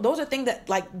 Sick. Like, those are things that,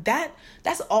 like,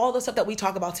 that's all the stuff that we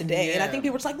talk about today. And I think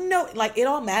people are just like, no, like, it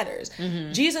all matters.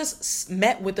 Jesus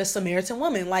met with the Samaritan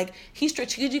woman. Like, he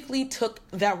strategically took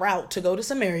that route to go to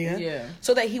Samaria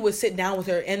so that he would sit down with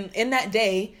her. And in that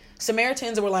day,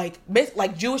 Samaritans were like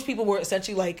Jewish people were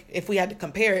essentially, like, if we had to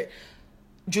compare it,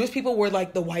 Jewish people were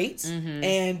like the whites,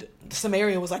 and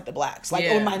Samaria was like the blacks, like,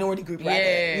 or minority group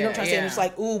rather. You know what I'm trying to say? And it's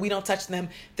like, ooh, we don't touch them.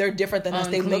 They're different than us.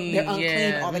 They're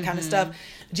unclean, all that kind of stuff.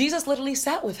 Jesus literally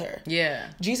sat with her.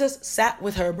 Jesus sat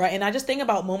with her, right? And I just think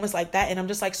about moments like that, and I'm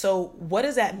just like, so what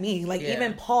does that mean? Like,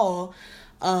 even Paul,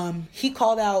 he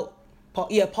called out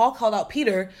Paul called out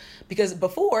Peter, because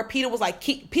before Peter was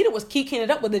kicking it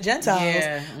up with the Gentiles,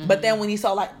 but then when he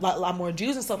saw like a lot more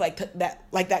Jews and stuff like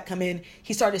that come in,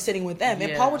 he started sitting with them,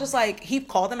 and Paul was just like, he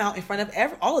called them out in front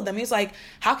of all of them. He's like,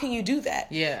 how can you do that?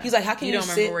 He's like, how can you don't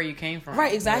remember where you came from?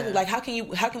 Right, exactly. Like, how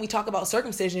can we talk about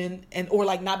circumcision or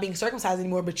like not being circumcised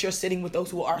anymore, but you're sitting with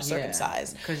those who are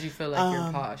circumcised because you feel like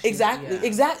you're posh. Exactly.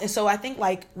 And so I think,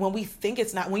 like, when we think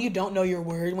it's not, when you don't know your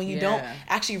word, when you don't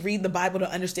actually read the Bible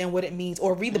to understand what it means,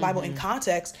 or read the Bible in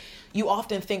context, you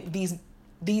often think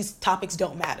these topics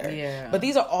don't matter. But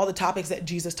these are all the topics that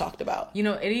Jesus talked about. You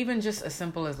know, it even just as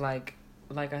simple as like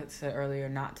I said earlier,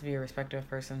 not to be a respecter of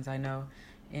persons. I know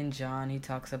in John he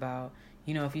talks about,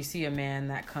 you know, if you see a man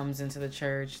that comes into the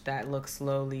church that looks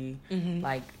lowly,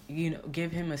 like, you know,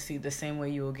 give him a seat the same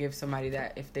way you will give somebody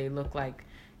that, if they look like,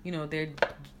 you know, they're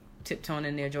tiptoeing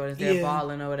in their Jordans, they're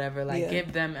balling or whatever, like,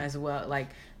 give them as well. Like,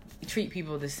 treat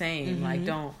people the same. Like,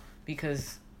 don't,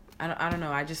 because I don't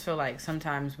know. I just feel like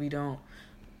sometimes we don't,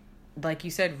 like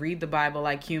you said, read the Bible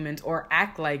like humans or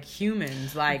act like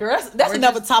humans. Like, girl, that's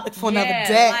another topic for another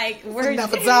day. Like, we're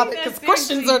another topic, because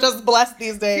Christians are just blessed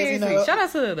these days. Seriously. You know? Shout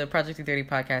out to the Project 230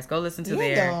 podcast. Go listen to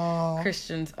their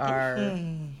Christians are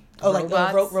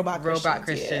robot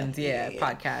Christians.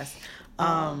 Podcast.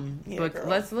 But girl,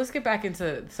 let's get back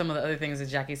into some of the other things that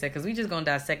Jackie said, because we just gonna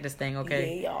dissect this thing,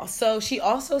 okay? Yeah, y'all. So she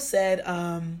also said,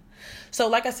 so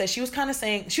like I said, she was kind of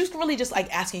saying, she was really just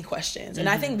like asking questions. And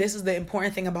I think this is the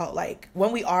important thing about, like,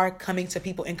 when we are coming to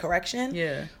people in correction,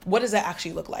 what does that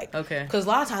actually look like? Okay. Because a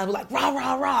lot of times we're like, rah,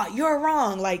 rah, rah, you're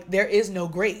wrong. Like, there is no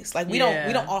grace. Like, we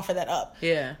don't offer that up.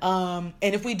 And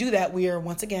if we do that, we are,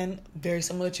 once again, very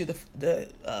similar to the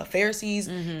Pharisees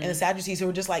and the Sadducees, who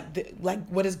were just like,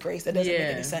 what is grace? That doesn't make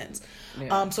any sense.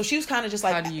 So she was kind of just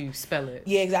like, how do you spell it?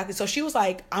 Yeah, exactly. So she was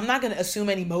like, I'm not going to assume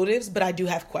any motives, but I do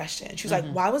have questions. She was like,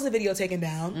 why was the video taken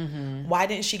down? Why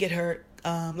didn't she get her,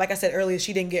 like I said earlier,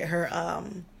 she didn't get her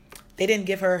they didn't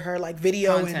give her like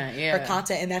video content, and her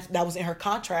content, and that was in her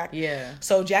contract. Yeah.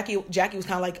 So Jackie was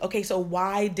kind of like, okay, so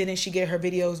why didn't she get her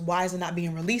videos? Why is it not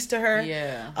being released to her?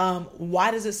 Yeah.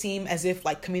 Why does it seem as if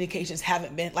like communications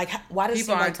haven't been like? Why does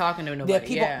people it seem aren't talking to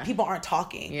nobody? People aren't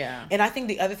talking. Yeah. And I think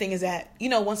the other thing is that, you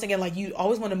know, once again, like, you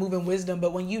always want to move in wisdom,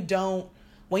 but when you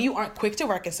aren't quick to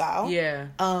reconcile,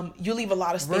 you leave a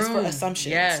lot of space for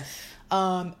assumptions. Yes.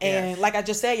 And like I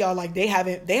just said, y'all, like they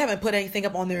haven't put anything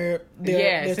up on their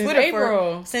since Twitter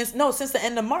April. since the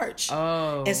end of March.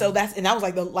 Oh. And so that was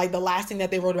like the last thing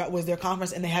that they wrote about was their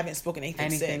conference, and they haven't spoken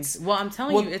anything since. Well, I'm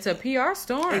telling you, it's a PR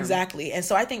storm. Exactly. And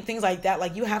so I think things like that,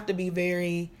 like, you have to be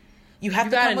very, you gotta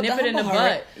come with nip it in the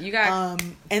butt. You got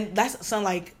and that's something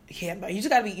like, you have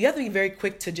to be very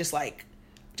quick to just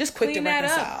quick to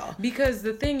reconcile. Because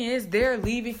the thing is,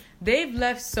 they've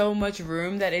left so much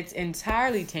room that it's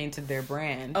entirely tainted their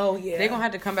brand. Oh yeah, they're gonna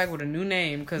have to come back with a new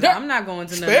name, because I'm not going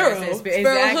to Sparrow. none of that.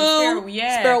 Sparrow who?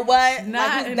 Yeah. Sparrow what?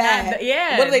 Not, like, that?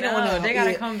 Yeah. What are they doing? No, they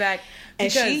gotta come back.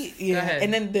 And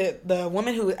and then the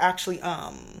woman who actually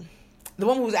the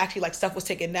woman who was actually like stuff was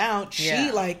taken down, she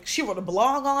wrote a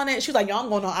blog on it. She was like, y'all, I'm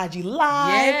going on IG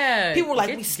Live. Yeah. People were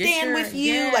like, we stand with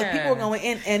you. Like, people were going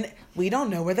in, and we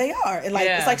don't know where they are. And like,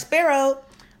 it's like, Sparrow,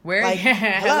 where, like,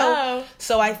 hello.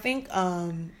 So I think,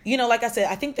 you know, like I said,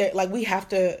 I think that, like, we have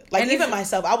to, like, and even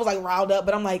myself, I was like riled up,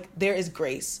 but I'm like, there is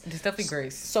grace. There's definitely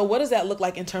grace. So what does that look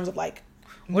like in terms of like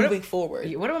moving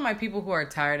forward? What about my people who are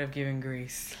tired of giving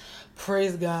grace?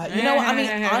 Praise God. You know what I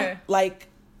mean? Like,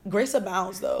 grace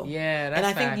abounds, though. Yeah, that's and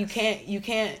I facts. think you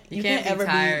can't be ever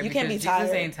tired. You can't be Jesus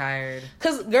tired. Ain't tired.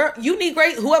 Cause girl, you need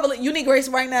grace. Whoever you need grace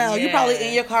right now. You probably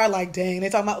in your car like, dang, they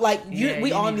talking about like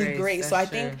we all need grace. So I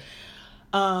think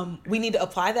we need to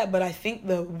apply that, but I think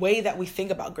the way that we think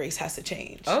about grace has to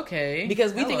change. Okay.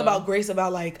 Because we think about grace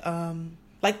about like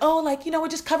you know,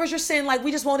 it just covers your sin, like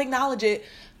we just won't acknowledge it.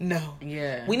 No.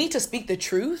 Yeah. We need to speak the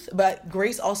truth, but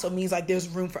grace also means like there's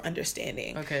room for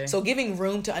understanding. Okay. So giving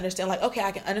room to understand, like, okay,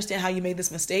 I can understand how you made this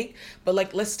mistake, but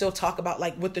like, let's still talk about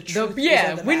like what the truth is.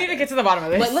 Yeah, we need to get to the bottom of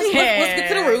this. But let's get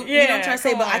to the root. Yeah, you know what I'm trying to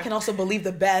say? But I can also believe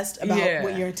the best about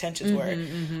what your intentions were.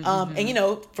 And you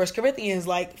know, 1 Corinthians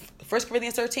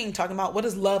 13 talking about what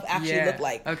does love actually look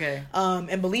like. Okay.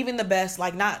 And believing the best,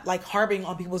 like not like harboring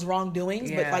on people's wrongdoings,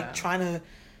 but like trying to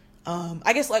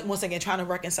I guess like once again trying to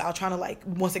reconcile, trying to like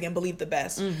once again believe the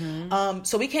best.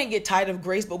 So we can't get tired of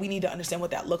grace, but we need to understand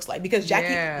what that looks like, because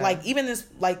Jackie like even this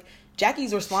like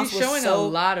Jackie's response was showing a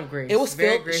lot of grace. It was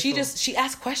very filled. graceful. She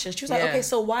asked questions. She was like, okay,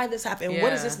 so why this happened? What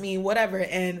does this mean? Whatever.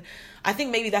 And I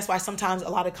think maybe that's why sometimes a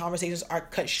lot of conversations are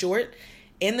cut short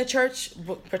in the church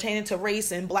pertaining to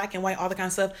race and black and white, all the kind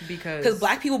of stuff. Because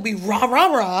black people be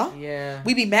rah. Yeah.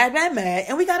 We be mad.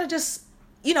 And we gotta just,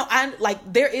 you know,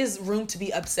 there is room to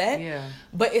be upset. Yeah.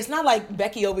 But it's not like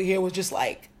Becky over here was just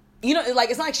like, you know, like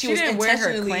it's not like she was didn't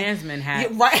intentionally wear her Klansman hat.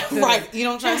 Right. You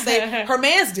know what I'm trying to say? Her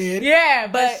mans did. Yeah,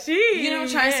 but you know what I'm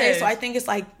trying to say? So I think it's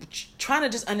like trying to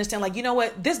just understand, like, you know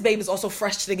what? This babe is also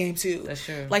fresh to the game too. That's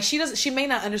true. Like she may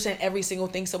not understand every single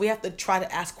thing, so we have to try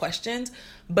to ask questions.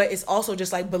 But it's also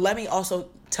just like, but let me also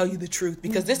tell you the truth,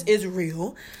 because this is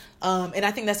real. And I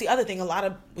think that's the other thing. A lot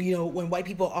of, you know, when white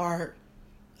people are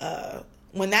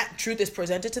when that truth is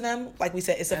presented to them, like we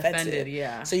said, it's offensive.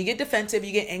 Yeah. So you get defensive,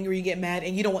 you get angry, you get mad,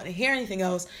 and you don't want to hear anything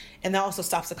else, and that also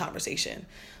stops the conversation.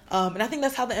 And I think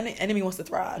that's how the enemy wants to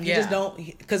thrive. You just don't,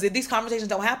 because if these conversations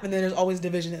don't happen, then there's always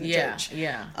division in the church.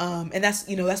 Yeah. And that's,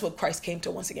 you know, that's what Christ came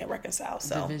to once again reconcile.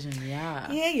 So division.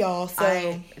 Yeah. Yeah, y'all.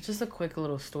 So just a quick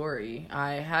little story.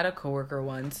 I had a coworker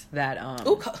once that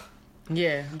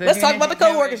yeah. Let's talk about the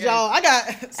coworkers, y'all. I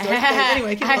got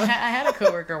anyway. Keep going. I had a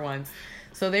coworker once.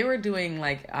 So they were doing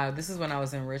like this is when I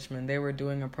was in Richmond. They were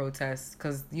doing a protest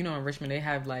because, you know, in Richmond they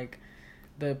have like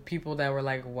the people that were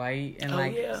like white and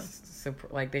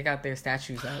like they got their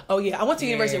statues up. Oh yeah, I went to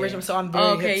University of Richmond, so I'm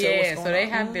very hip to what's so they on.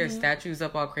 have their statues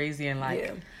up all crazy and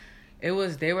like they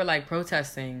were like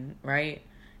protesting, right?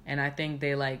 And I think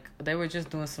they were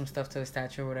just doing some stuff to the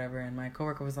statue or whatever. And my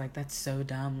coworker was like, "That's so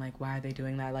dumb. Like, why are they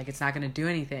doing that? Like, it's not gonna do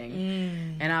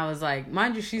anything." And I was like,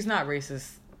 mind you, she's not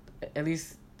racist. At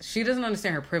least she doesn't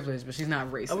understand her privilege, but she's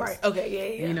not racist. Oh, right.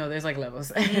 Okay. Yeah. You know, there's like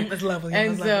levels. It's levels.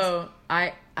 And so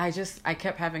I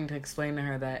kept having to explain to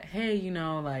her that, hey, you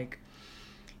know, like,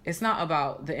 it's not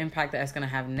about the impact that it's going to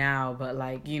have now, but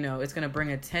like, you know, it's going to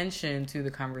bring attention to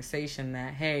the conversation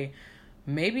that, hey,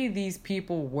 maybe these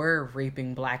people were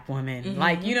raping black women.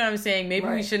 Like, you know what I'm saying? Maybe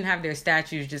we shouldn't have their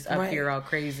statues just up here all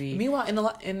crazy. Meanwhile,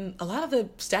 in a lot of the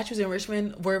statues in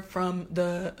Richmond were from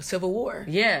the Civil War.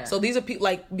 Yeah. So these are people,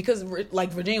 like, because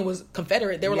like Virginia was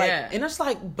Confederate, they were like, and it's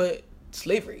like, but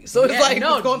slavery. So it's like,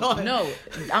 what's going on? No,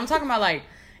 I'm talking about like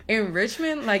in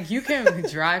Richmond, like, you can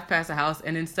drive past a house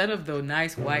and instead of the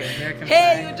nice white American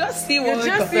flag, you just see one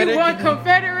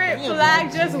Confederate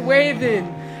flag just waving.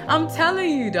 I'm telling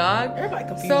you, dog. Everybody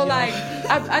confused. So, like,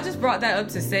 I just brought that up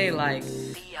to say, like,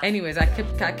 anyways, I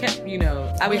kept, you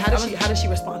know. How did she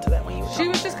respond to that when you were She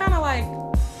was just kind of like,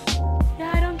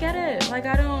 yeah, I don't get it. Like,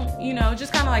 I don't, you know,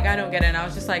 just kind of like, I don't get it. And I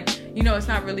was just like, you know, it's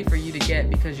not really for you to get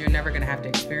because you're never going to have to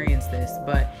experience this.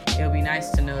 But it'll be nice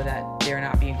to know that they're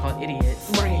not being called idiots.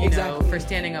 Right, you exactly. know, for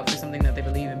standing up for something that they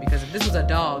believe in. Because if this was a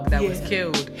dog that was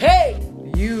killed, hey,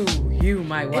 you,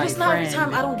 my white friend. It's not every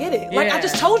time I don't get it. Like, I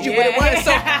just told you what it was.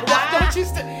 So why don't you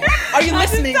are you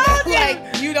listening?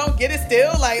 Like, you don't get it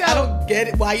still? Like, so, I don't get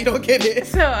it. Why you don't get it?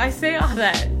 So I say all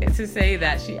that to say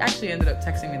that she actually ended up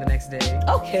texting me the next day.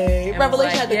 Okay.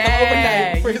 Revelation had to come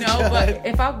overnight. You know, but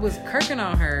if I was kirking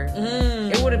on her,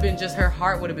 it would have been just her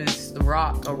heart would have been a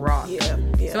rock.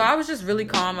 Yeah. So I was just really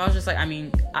calm. I was just like, I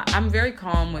mean, I'm very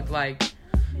calm with, like,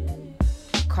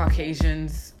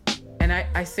 Caucasians. And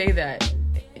I say that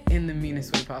in the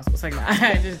meanest way possible. It's like, nah,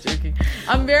 I'm just joking.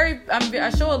 I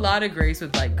show a lot of grace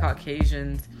with, like,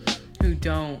 Caucasians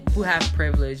who have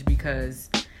privilege because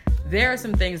there are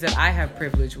some things that I have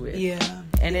privilege with. Yeah.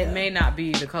 And it may not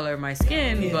be the color of my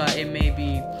skin, but it may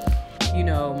be, you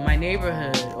know, my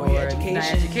neighborhood or my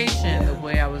education, the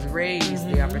way I was raised,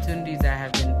 the opportunities that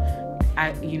have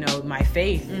been, you know, my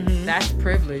faith. That's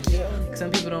privilege. Yeah.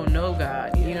 Some people don't know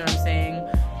God. You know what I'm saying?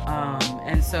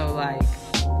 And so, like,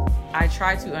 I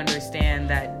try to understand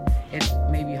that it's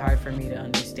maybe hard for me to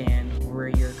understand where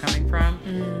you're coming from.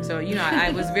 So, you know,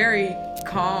 I was very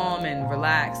calm and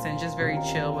relaxed and just very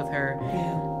chill with her.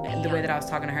 The way that I was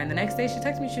talking to her. And the next day she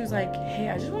texted me, she was like, hey,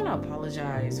 I just want to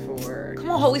apologize for... Come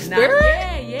on, Holy Spirit?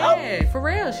 Yeah. For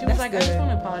real. She was like, good. I just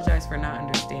want to apologize for not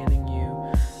understanding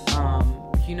you.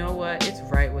 You know what? It's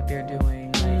right what they're doing.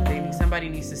 Like, somebody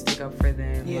needs to stick up for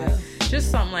them. Yeah. Like,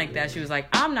 just something like that. She was like,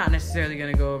 I'm not necessarily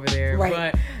going to go over there. Right.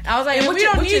 But I was like, we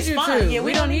don't need you to. Yeah,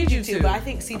 we don't need you to. But I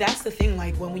think, see, that's the thing.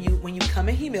 Like, when you come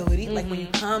in humility, like, when you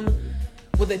come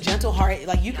with a gentle heart,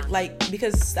 like, you like,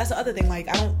 because that's the other thing. Like,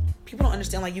 people don't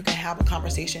understand, like, you can have a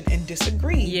conversation and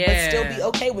disagree, but still be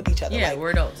okay with each other. Yeah, like, we're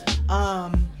adults.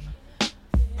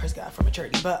 Praise God for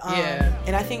maturity. But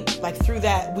and I think, like, through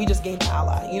that we just gained an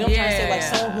ally. You know what I'm trying to say? Like,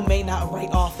 someone who may not write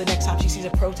off the next time she sees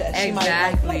a protest. She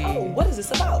might like, oh, what is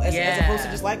this about? As opposed to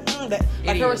just like that.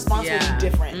 Like, her response will be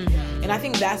different. And I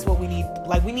think that's what we need.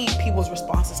 Like, we need people's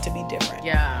responses to be different.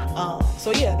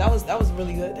 So yeah, that was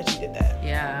really good that you did that.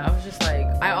 Yeah, I was just like,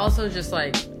 I also just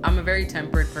like, I'm a very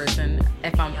tempered person.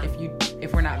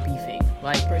 If we're not beefing,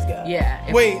 like, praise God.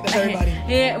 Yeah. Wait, that's everybody.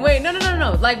 Yeah. Wait.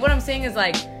 No. Like, what I'm saying is,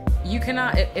 like, you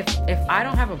cannot, if I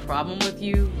don't have a problem with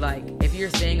you, like, if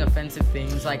you're saying offensive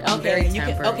things, like, I'm very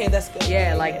tempered. Okay, that's good.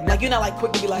 Yeah, like, like, you're not, like,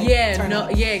 quick to be like,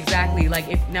 exactly. Like,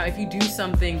 if you do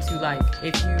something to, like,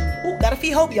 if you... Ooh, gotta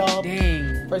feed hope, y'all.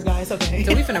 Dang. Praise God, it's okay.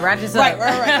 So we finna wrap this up.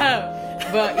 Right.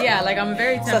 But, yeah, like, I'm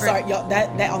very tempered. So sorry, y'all,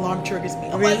 that alarm triggers me.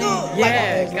 I'm really?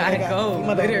 Like, gotta go,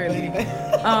 literally.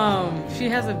 She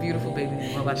has a beautiful baby.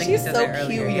 Well, I think she's you said so that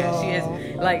earlier. Cute, yeah, y'all. she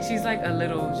is. Like, she's like a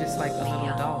little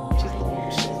doll. She's a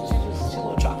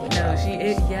little chocolate. No,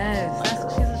 she's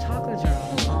a chocolate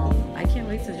girl. I can't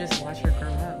wait to just watch her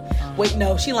grow up. Wait,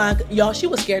 no, she lying. Y'all, she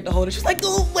was scared to hold her. She was like,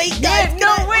 oh, wait, guys.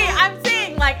 I'm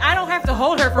saying, like, I don't have to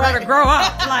hold her for her to grow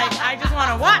up. Like, I just want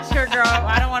to watch her grow up.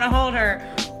 I don't want to hold her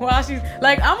while she's,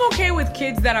 like, I'm okay with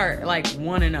kids that are, like,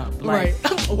 1 and up. Like,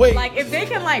 right. Wait. Like, if they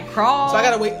can, like, crawl. So I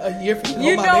gotta wait a year for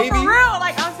you to hold my baby? For real.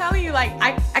 Like, I'm telling you, like,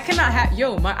 I cannot have,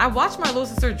 I watched my little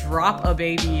sister drop a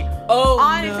baby.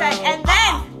 On his head. And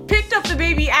then picked up the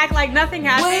baby, act like nothing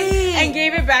happened, and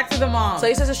gave it back to the mom. So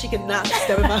he says that she could not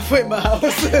step in my foot in my house.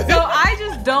 So I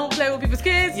just don't play with people's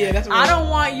kids. Yeah, that's what I don't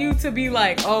want you to be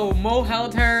like, oh, Mo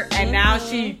held her and now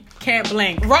she can't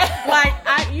blink. Right. Like,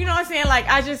 you know what I'm saying? Like,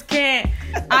 I just can't.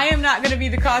 I am not going to be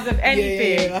the cause of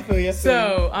anything. Yeah, I feel you.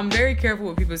 So I'm very careful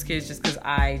with people's kids just because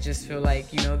I just feel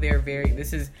like, they're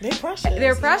precious.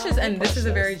 They're precious, and this is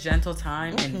a very gentle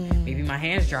time, and maybe my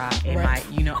hands dry.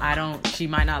 And she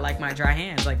might not like my dry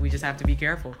hands. Like, we just have to be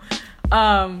careful.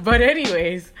 But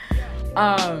anyways,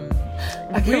 I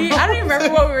don't even remember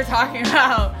what we were talking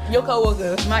about. Your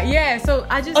coworker. So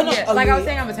I just, I was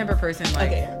saying, I'm a tempered person.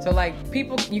 Like, so, like,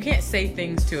 people, you can't say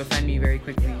things to offend me very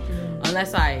quickly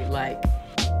unless I, like,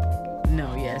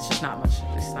 it's just not much.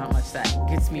 It's not much that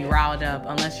gets me riled up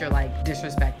unless you're, like,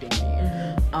 disrespecting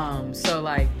me. So,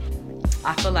 like,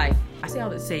 I feel like, I say all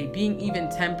to say, being even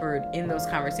tempered in those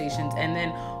conversations, and then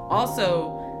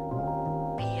also,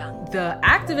 the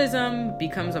activism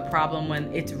becomes a problem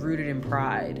when it's rooted in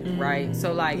pride, right?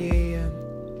 So, like,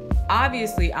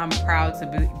 obviously I'm proud to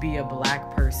be a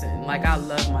black person. Like, I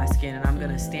love my skin and I'm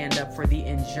gonna stand up for the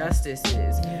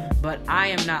injustices, but I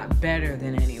am not better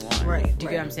than anyone. Right. Do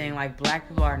you get what I'm saying? Like, black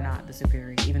people are not the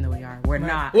superior, even though we are. We're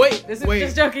not. Wait, this is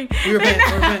just joking. Wait.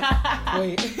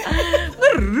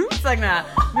 It's like, nah,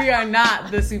 we are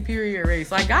not the superior race.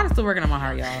 Like, God is still working on my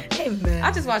heart, y'all. Amen.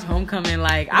 I just watched Homecoming.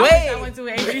 Like, I wish I went to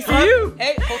an HBCU.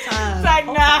 Hey, whole time. It's like,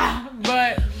 nah,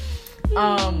 but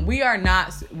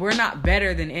we're not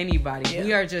better than anybody.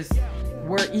 We're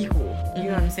equal. You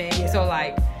know what I'm saying? Yeah. So,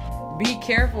 like, be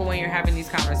careful when you're having these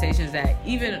conversations that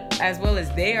even as well as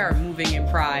they are moving in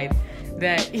pride,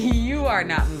 that you are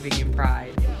not moving in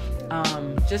pride.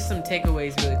 Just some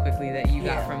takeaways really quickly that you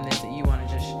got from this that you want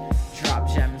to just drop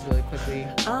gems really quickly.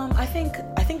 I think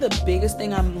the biggest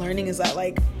thing I'm learning is that,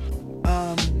 like,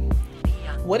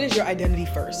 what is your identity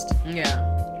first?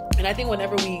 Yeah. And I think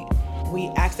whenever we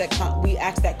ask that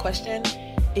question,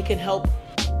 it can help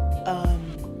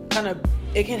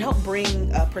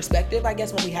bring perspective, I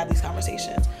guess, when we have these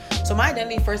conversations. So my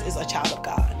identity first is a child of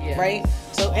God, right?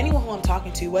 So anyone who I'm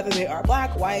talking to, whether they are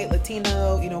black, white,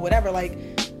 Latino, whatever, like,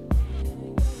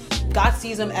 God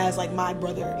sees them as, like, my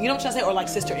brother, you know what I'm trying to say, or like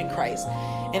sister in Christ.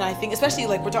 And I think, especially,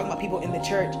 like, we're talking about people in the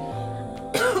church,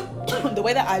 the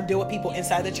way that I deal with people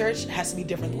inside the church has to be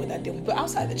different than the way that I deal with people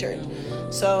outside the church.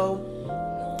 So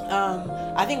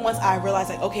I think once I realized,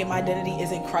 like, okay, my identity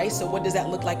is in Christ, so what does that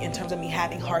look like in terms of me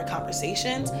having hard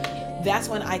conversations? That's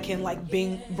when I can, like,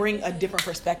 bring a different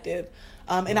perspective.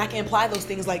 And I can apply those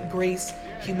things like grace,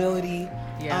 humility,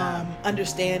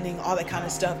 understanding, all that kind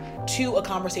of stuff to a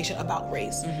conversation about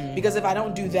race. Because if I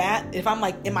don't do that, if I'm,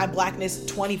 like, in my blackness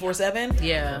 24/7,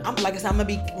 I'm, like I said, I'm gonna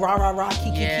be rah,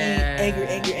 kiki,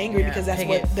 angry, because that's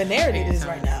what the narrative is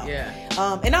right now.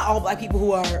 And not all black people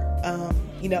who are,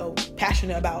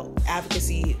 passionate about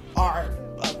advocacy are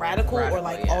radical or,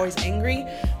 like, always angry,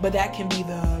 but that can be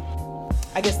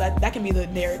that can be the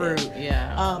narrative.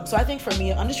 Fruit, so I think for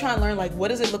me, I'm just trying to learn, like, what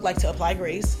does it look like to apply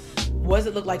grace? What does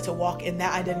it look like to walk in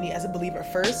that identity as a believer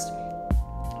first?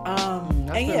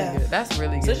 That's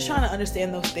really good. So just trying to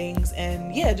understand those things,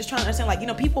 and just trying to understand, like,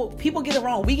 people get it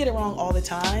wrong. We get it wrong all the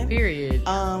time. Period.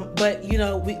 But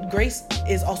grace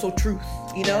is also truth.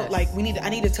 Like, I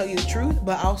need to tell you the truth,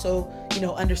 but also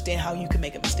understand how you can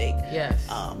make a mistake. Yes.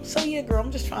 So girl,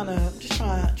 I'm just trying to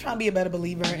be a better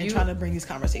believer and trying to bring these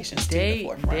conversations to the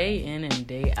forefront. Day in and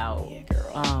day out. Yeah,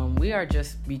 girl. We are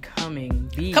just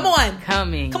becoming. Come on,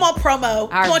 promo. Come on,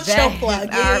 show plug.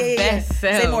 Best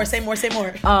selves. Say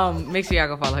more. Make sure y'all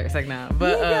go follow her. It's like now,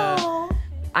 but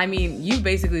I mean, you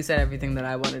basically said everything that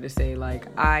I wanted to say. Like,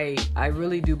 I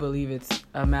really do believe it's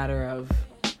a matter of,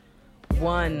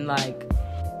 one, like,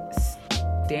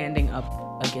 standing up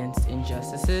against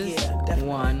injustices. Yeah, definitely.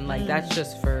 One, like, that's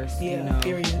just first.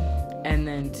 Period. And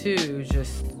then two,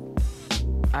 just,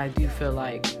 I do feel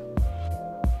like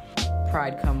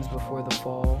pride comes before the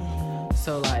fall.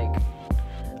 So, like,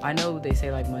 I know they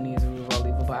say, like, money is the root of all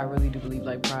evil, but I really do believe,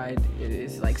 like, pride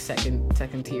is, like, second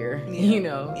tier,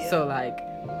 So, like,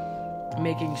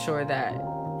 making sure that I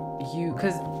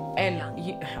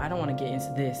don't want to get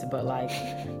into this, but, like,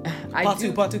 part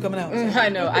two coming out. I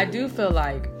know. I do feel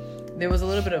like there was a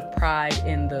little bit of pride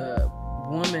in the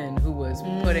woman who was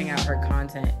putting out her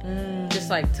content, just,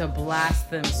 like, to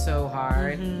blast them so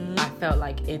hard. I felt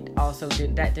like it also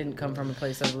didn't come from a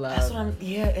place of love. That's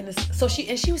what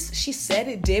she said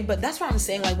it did, but that's what I'm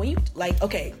saying. Like, when you, like,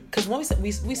 okay, because when we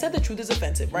said the truth is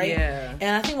offensive, right? Yeah.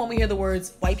 And I think when we hear the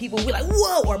words white people, we're like,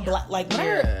 whoa, or black. Like, when I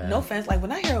hear, no offense, like,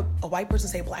 when I hear a white person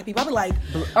say black people, I'll be like,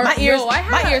 my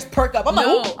ears perk up. I'm like,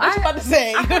 what you about to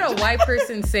say? I heard a white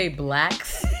person say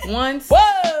blacks once.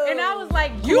 Whoa! And I was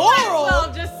like, you might as well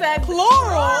just said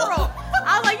plural.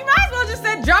 I was like, you might as well just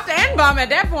said drop the N-bomb at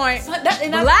that point. So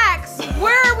blacks?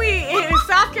 Where are we? In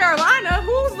South Carolina?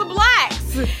 Who's the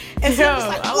blacks? And so I was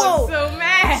like, whoa. I was so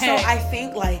mad. So I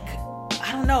think, like,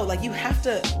 I don't know, like, you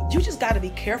just got to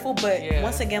be careful, but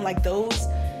once again, like,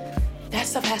 that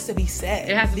stuff has to be said.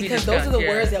 It has to be because discussed, those are the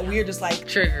words that we're just, like,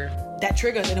 triggered. That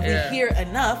triggers, and if we hear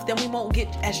enough, then we won't get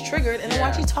as triggered, and then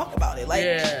watch you talk about it. Like,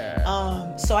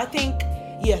 so I think,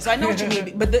 so I know what you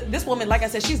mean. But this woman, like I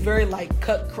said, she's very, like,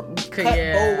 cut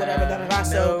bold, whatever.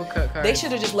 So they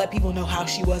should have just let people know how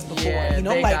she was before. Like,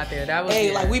 got there. That was,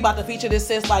 like, we about to feature this,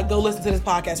 sis. Like, go listen to this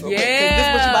podcast real quick.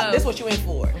 This is what you in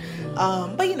for.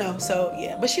 But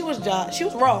but she was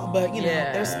wrong. But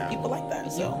there's people like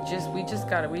that. So we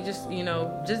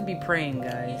just be praying,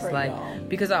 guys.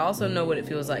 Because I also know what it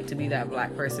feels like to be that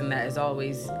black person that is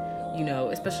always,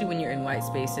 especially when you're in white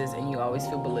spaces and you always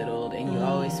feel belittled and you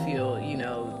always feel,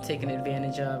 taken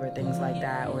advantage of or things like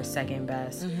that, or second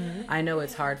best. I know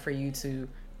it's hard for you to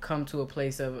come to a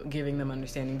place of giving them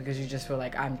understanding because you just feel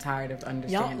like I'm tired of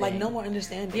understanding. Y'all, like, no more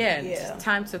understanding. Yeah, it's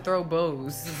time to throw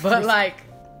bows. But, like,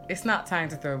 it's not time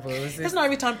to throw bows. It's not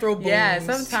every time to throw bows. Yeah,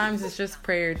 sometimes it's just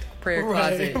prayer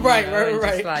closet. Right.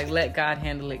 Just, like, let God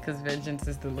handle it because vengeance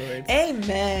is the Lord's.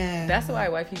 Amen. That's why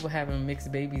white people having mixed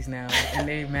babies now, and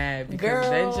they mad because Girl,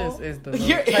 vengeance is the Lord's.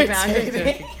 You're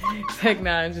irritating.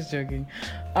 I'm just joking.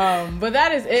 But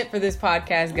that is it for this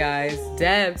podcast, guys.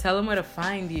 Deb, tell them where to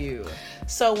find you.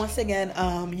 So once again,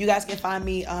 you guys can find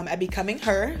me at Beecoming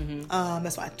Her.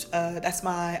 That's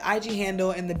my IG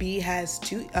handle, and the B has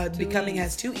Becoming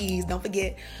has 2 E's. Don't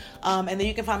forget. And then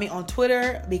you can find me on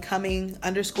Twitter, Becoming_,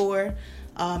 and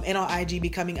on IG,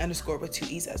 Becoming_ with 2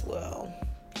 E's as well.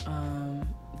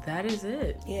 That is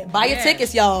it. Yeah, buy your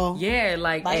tickets, y'all. Yeah,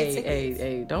 like,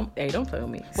 hey, don't play with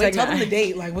me. It's Wait, like, tell them the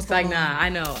date. Like, what's going on? Nah, I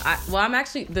know. I'm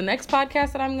actually, the next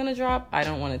podcast that I'm gonna drop, I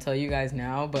don't want to tell you guys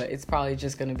now, but it's probably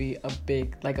just gonna be a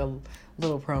big, like, a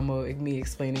little promo, me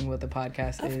explaining what the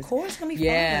podcast is. Of course, it's gonna be fun.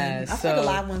 I feel like the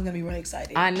live one's gonna be really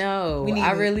exciting. I know. We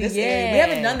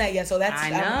haven't done that yet, so that's. I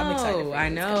know. I'm excited for it. I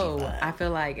know. I feel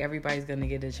like everybody's gonna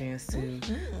get a chance to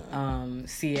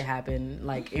see it happen,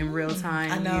 like, in real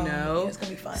time. I know. You know, yeah, it's gonna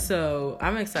be fun. So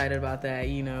I'm excited about that.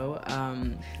 You know.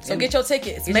 So get your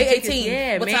tickets. May 18th.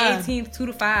 Yeah, what May time? 18th, 2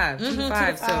 to 5. 2 to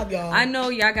 5. So y'all. I know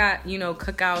y'all got,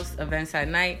 cookouts, events at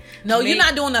night. No, you're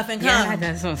not doing nothing. Come. Yeah,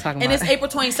 that's what I'm talking about. And it's April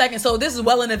 22nd, so this is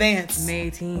well in advance.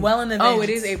 May 18th. Well in advance. Oh, it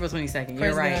is April 22nd.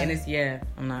 You're right. God. And it's,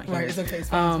 I'm not here. Right, it's okay. It's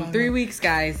fine, 3 weeks,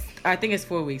 guys. I think it's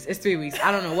 4 weeks. It's 3 weeks.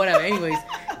 I don't know. Whatever. Anyways,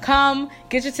 come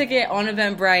get your ticket on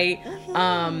Eventbrite.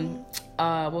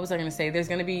 What was I gonna say? There's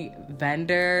gonna be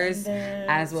vendors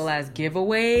as well as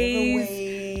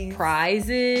giveaways,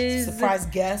 prizes, surprise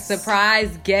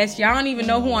guests. Y'all don't even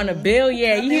know who on the bill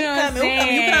yet. You know what I'm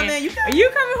saying? You coming? You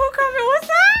coming? Who coming? What's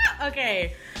up?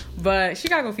 Okay. But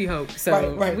Chicago Fee Hope.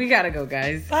 So we gotta go,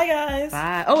 guys. Bye, guys.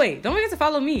 Bye. Oh, wait. Don't forget to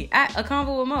follow me at A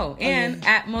Convo with Mo and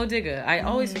at Mo Digga. I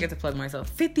always forget to plug myself.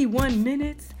 51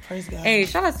 minutes. Praise God. Hey,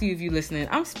 shout out to you if you listening.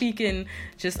 I'm speaking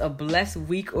just a blessed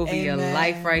week over your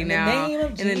life right now.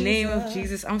 In the name of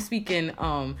Jesus. I'm speaking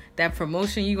that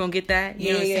promotion. You gonna get that? You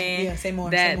know what I'm saying? Yeah, say more.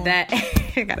 That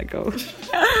I gotta go.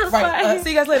 Right.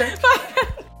 See you guys later. Bye.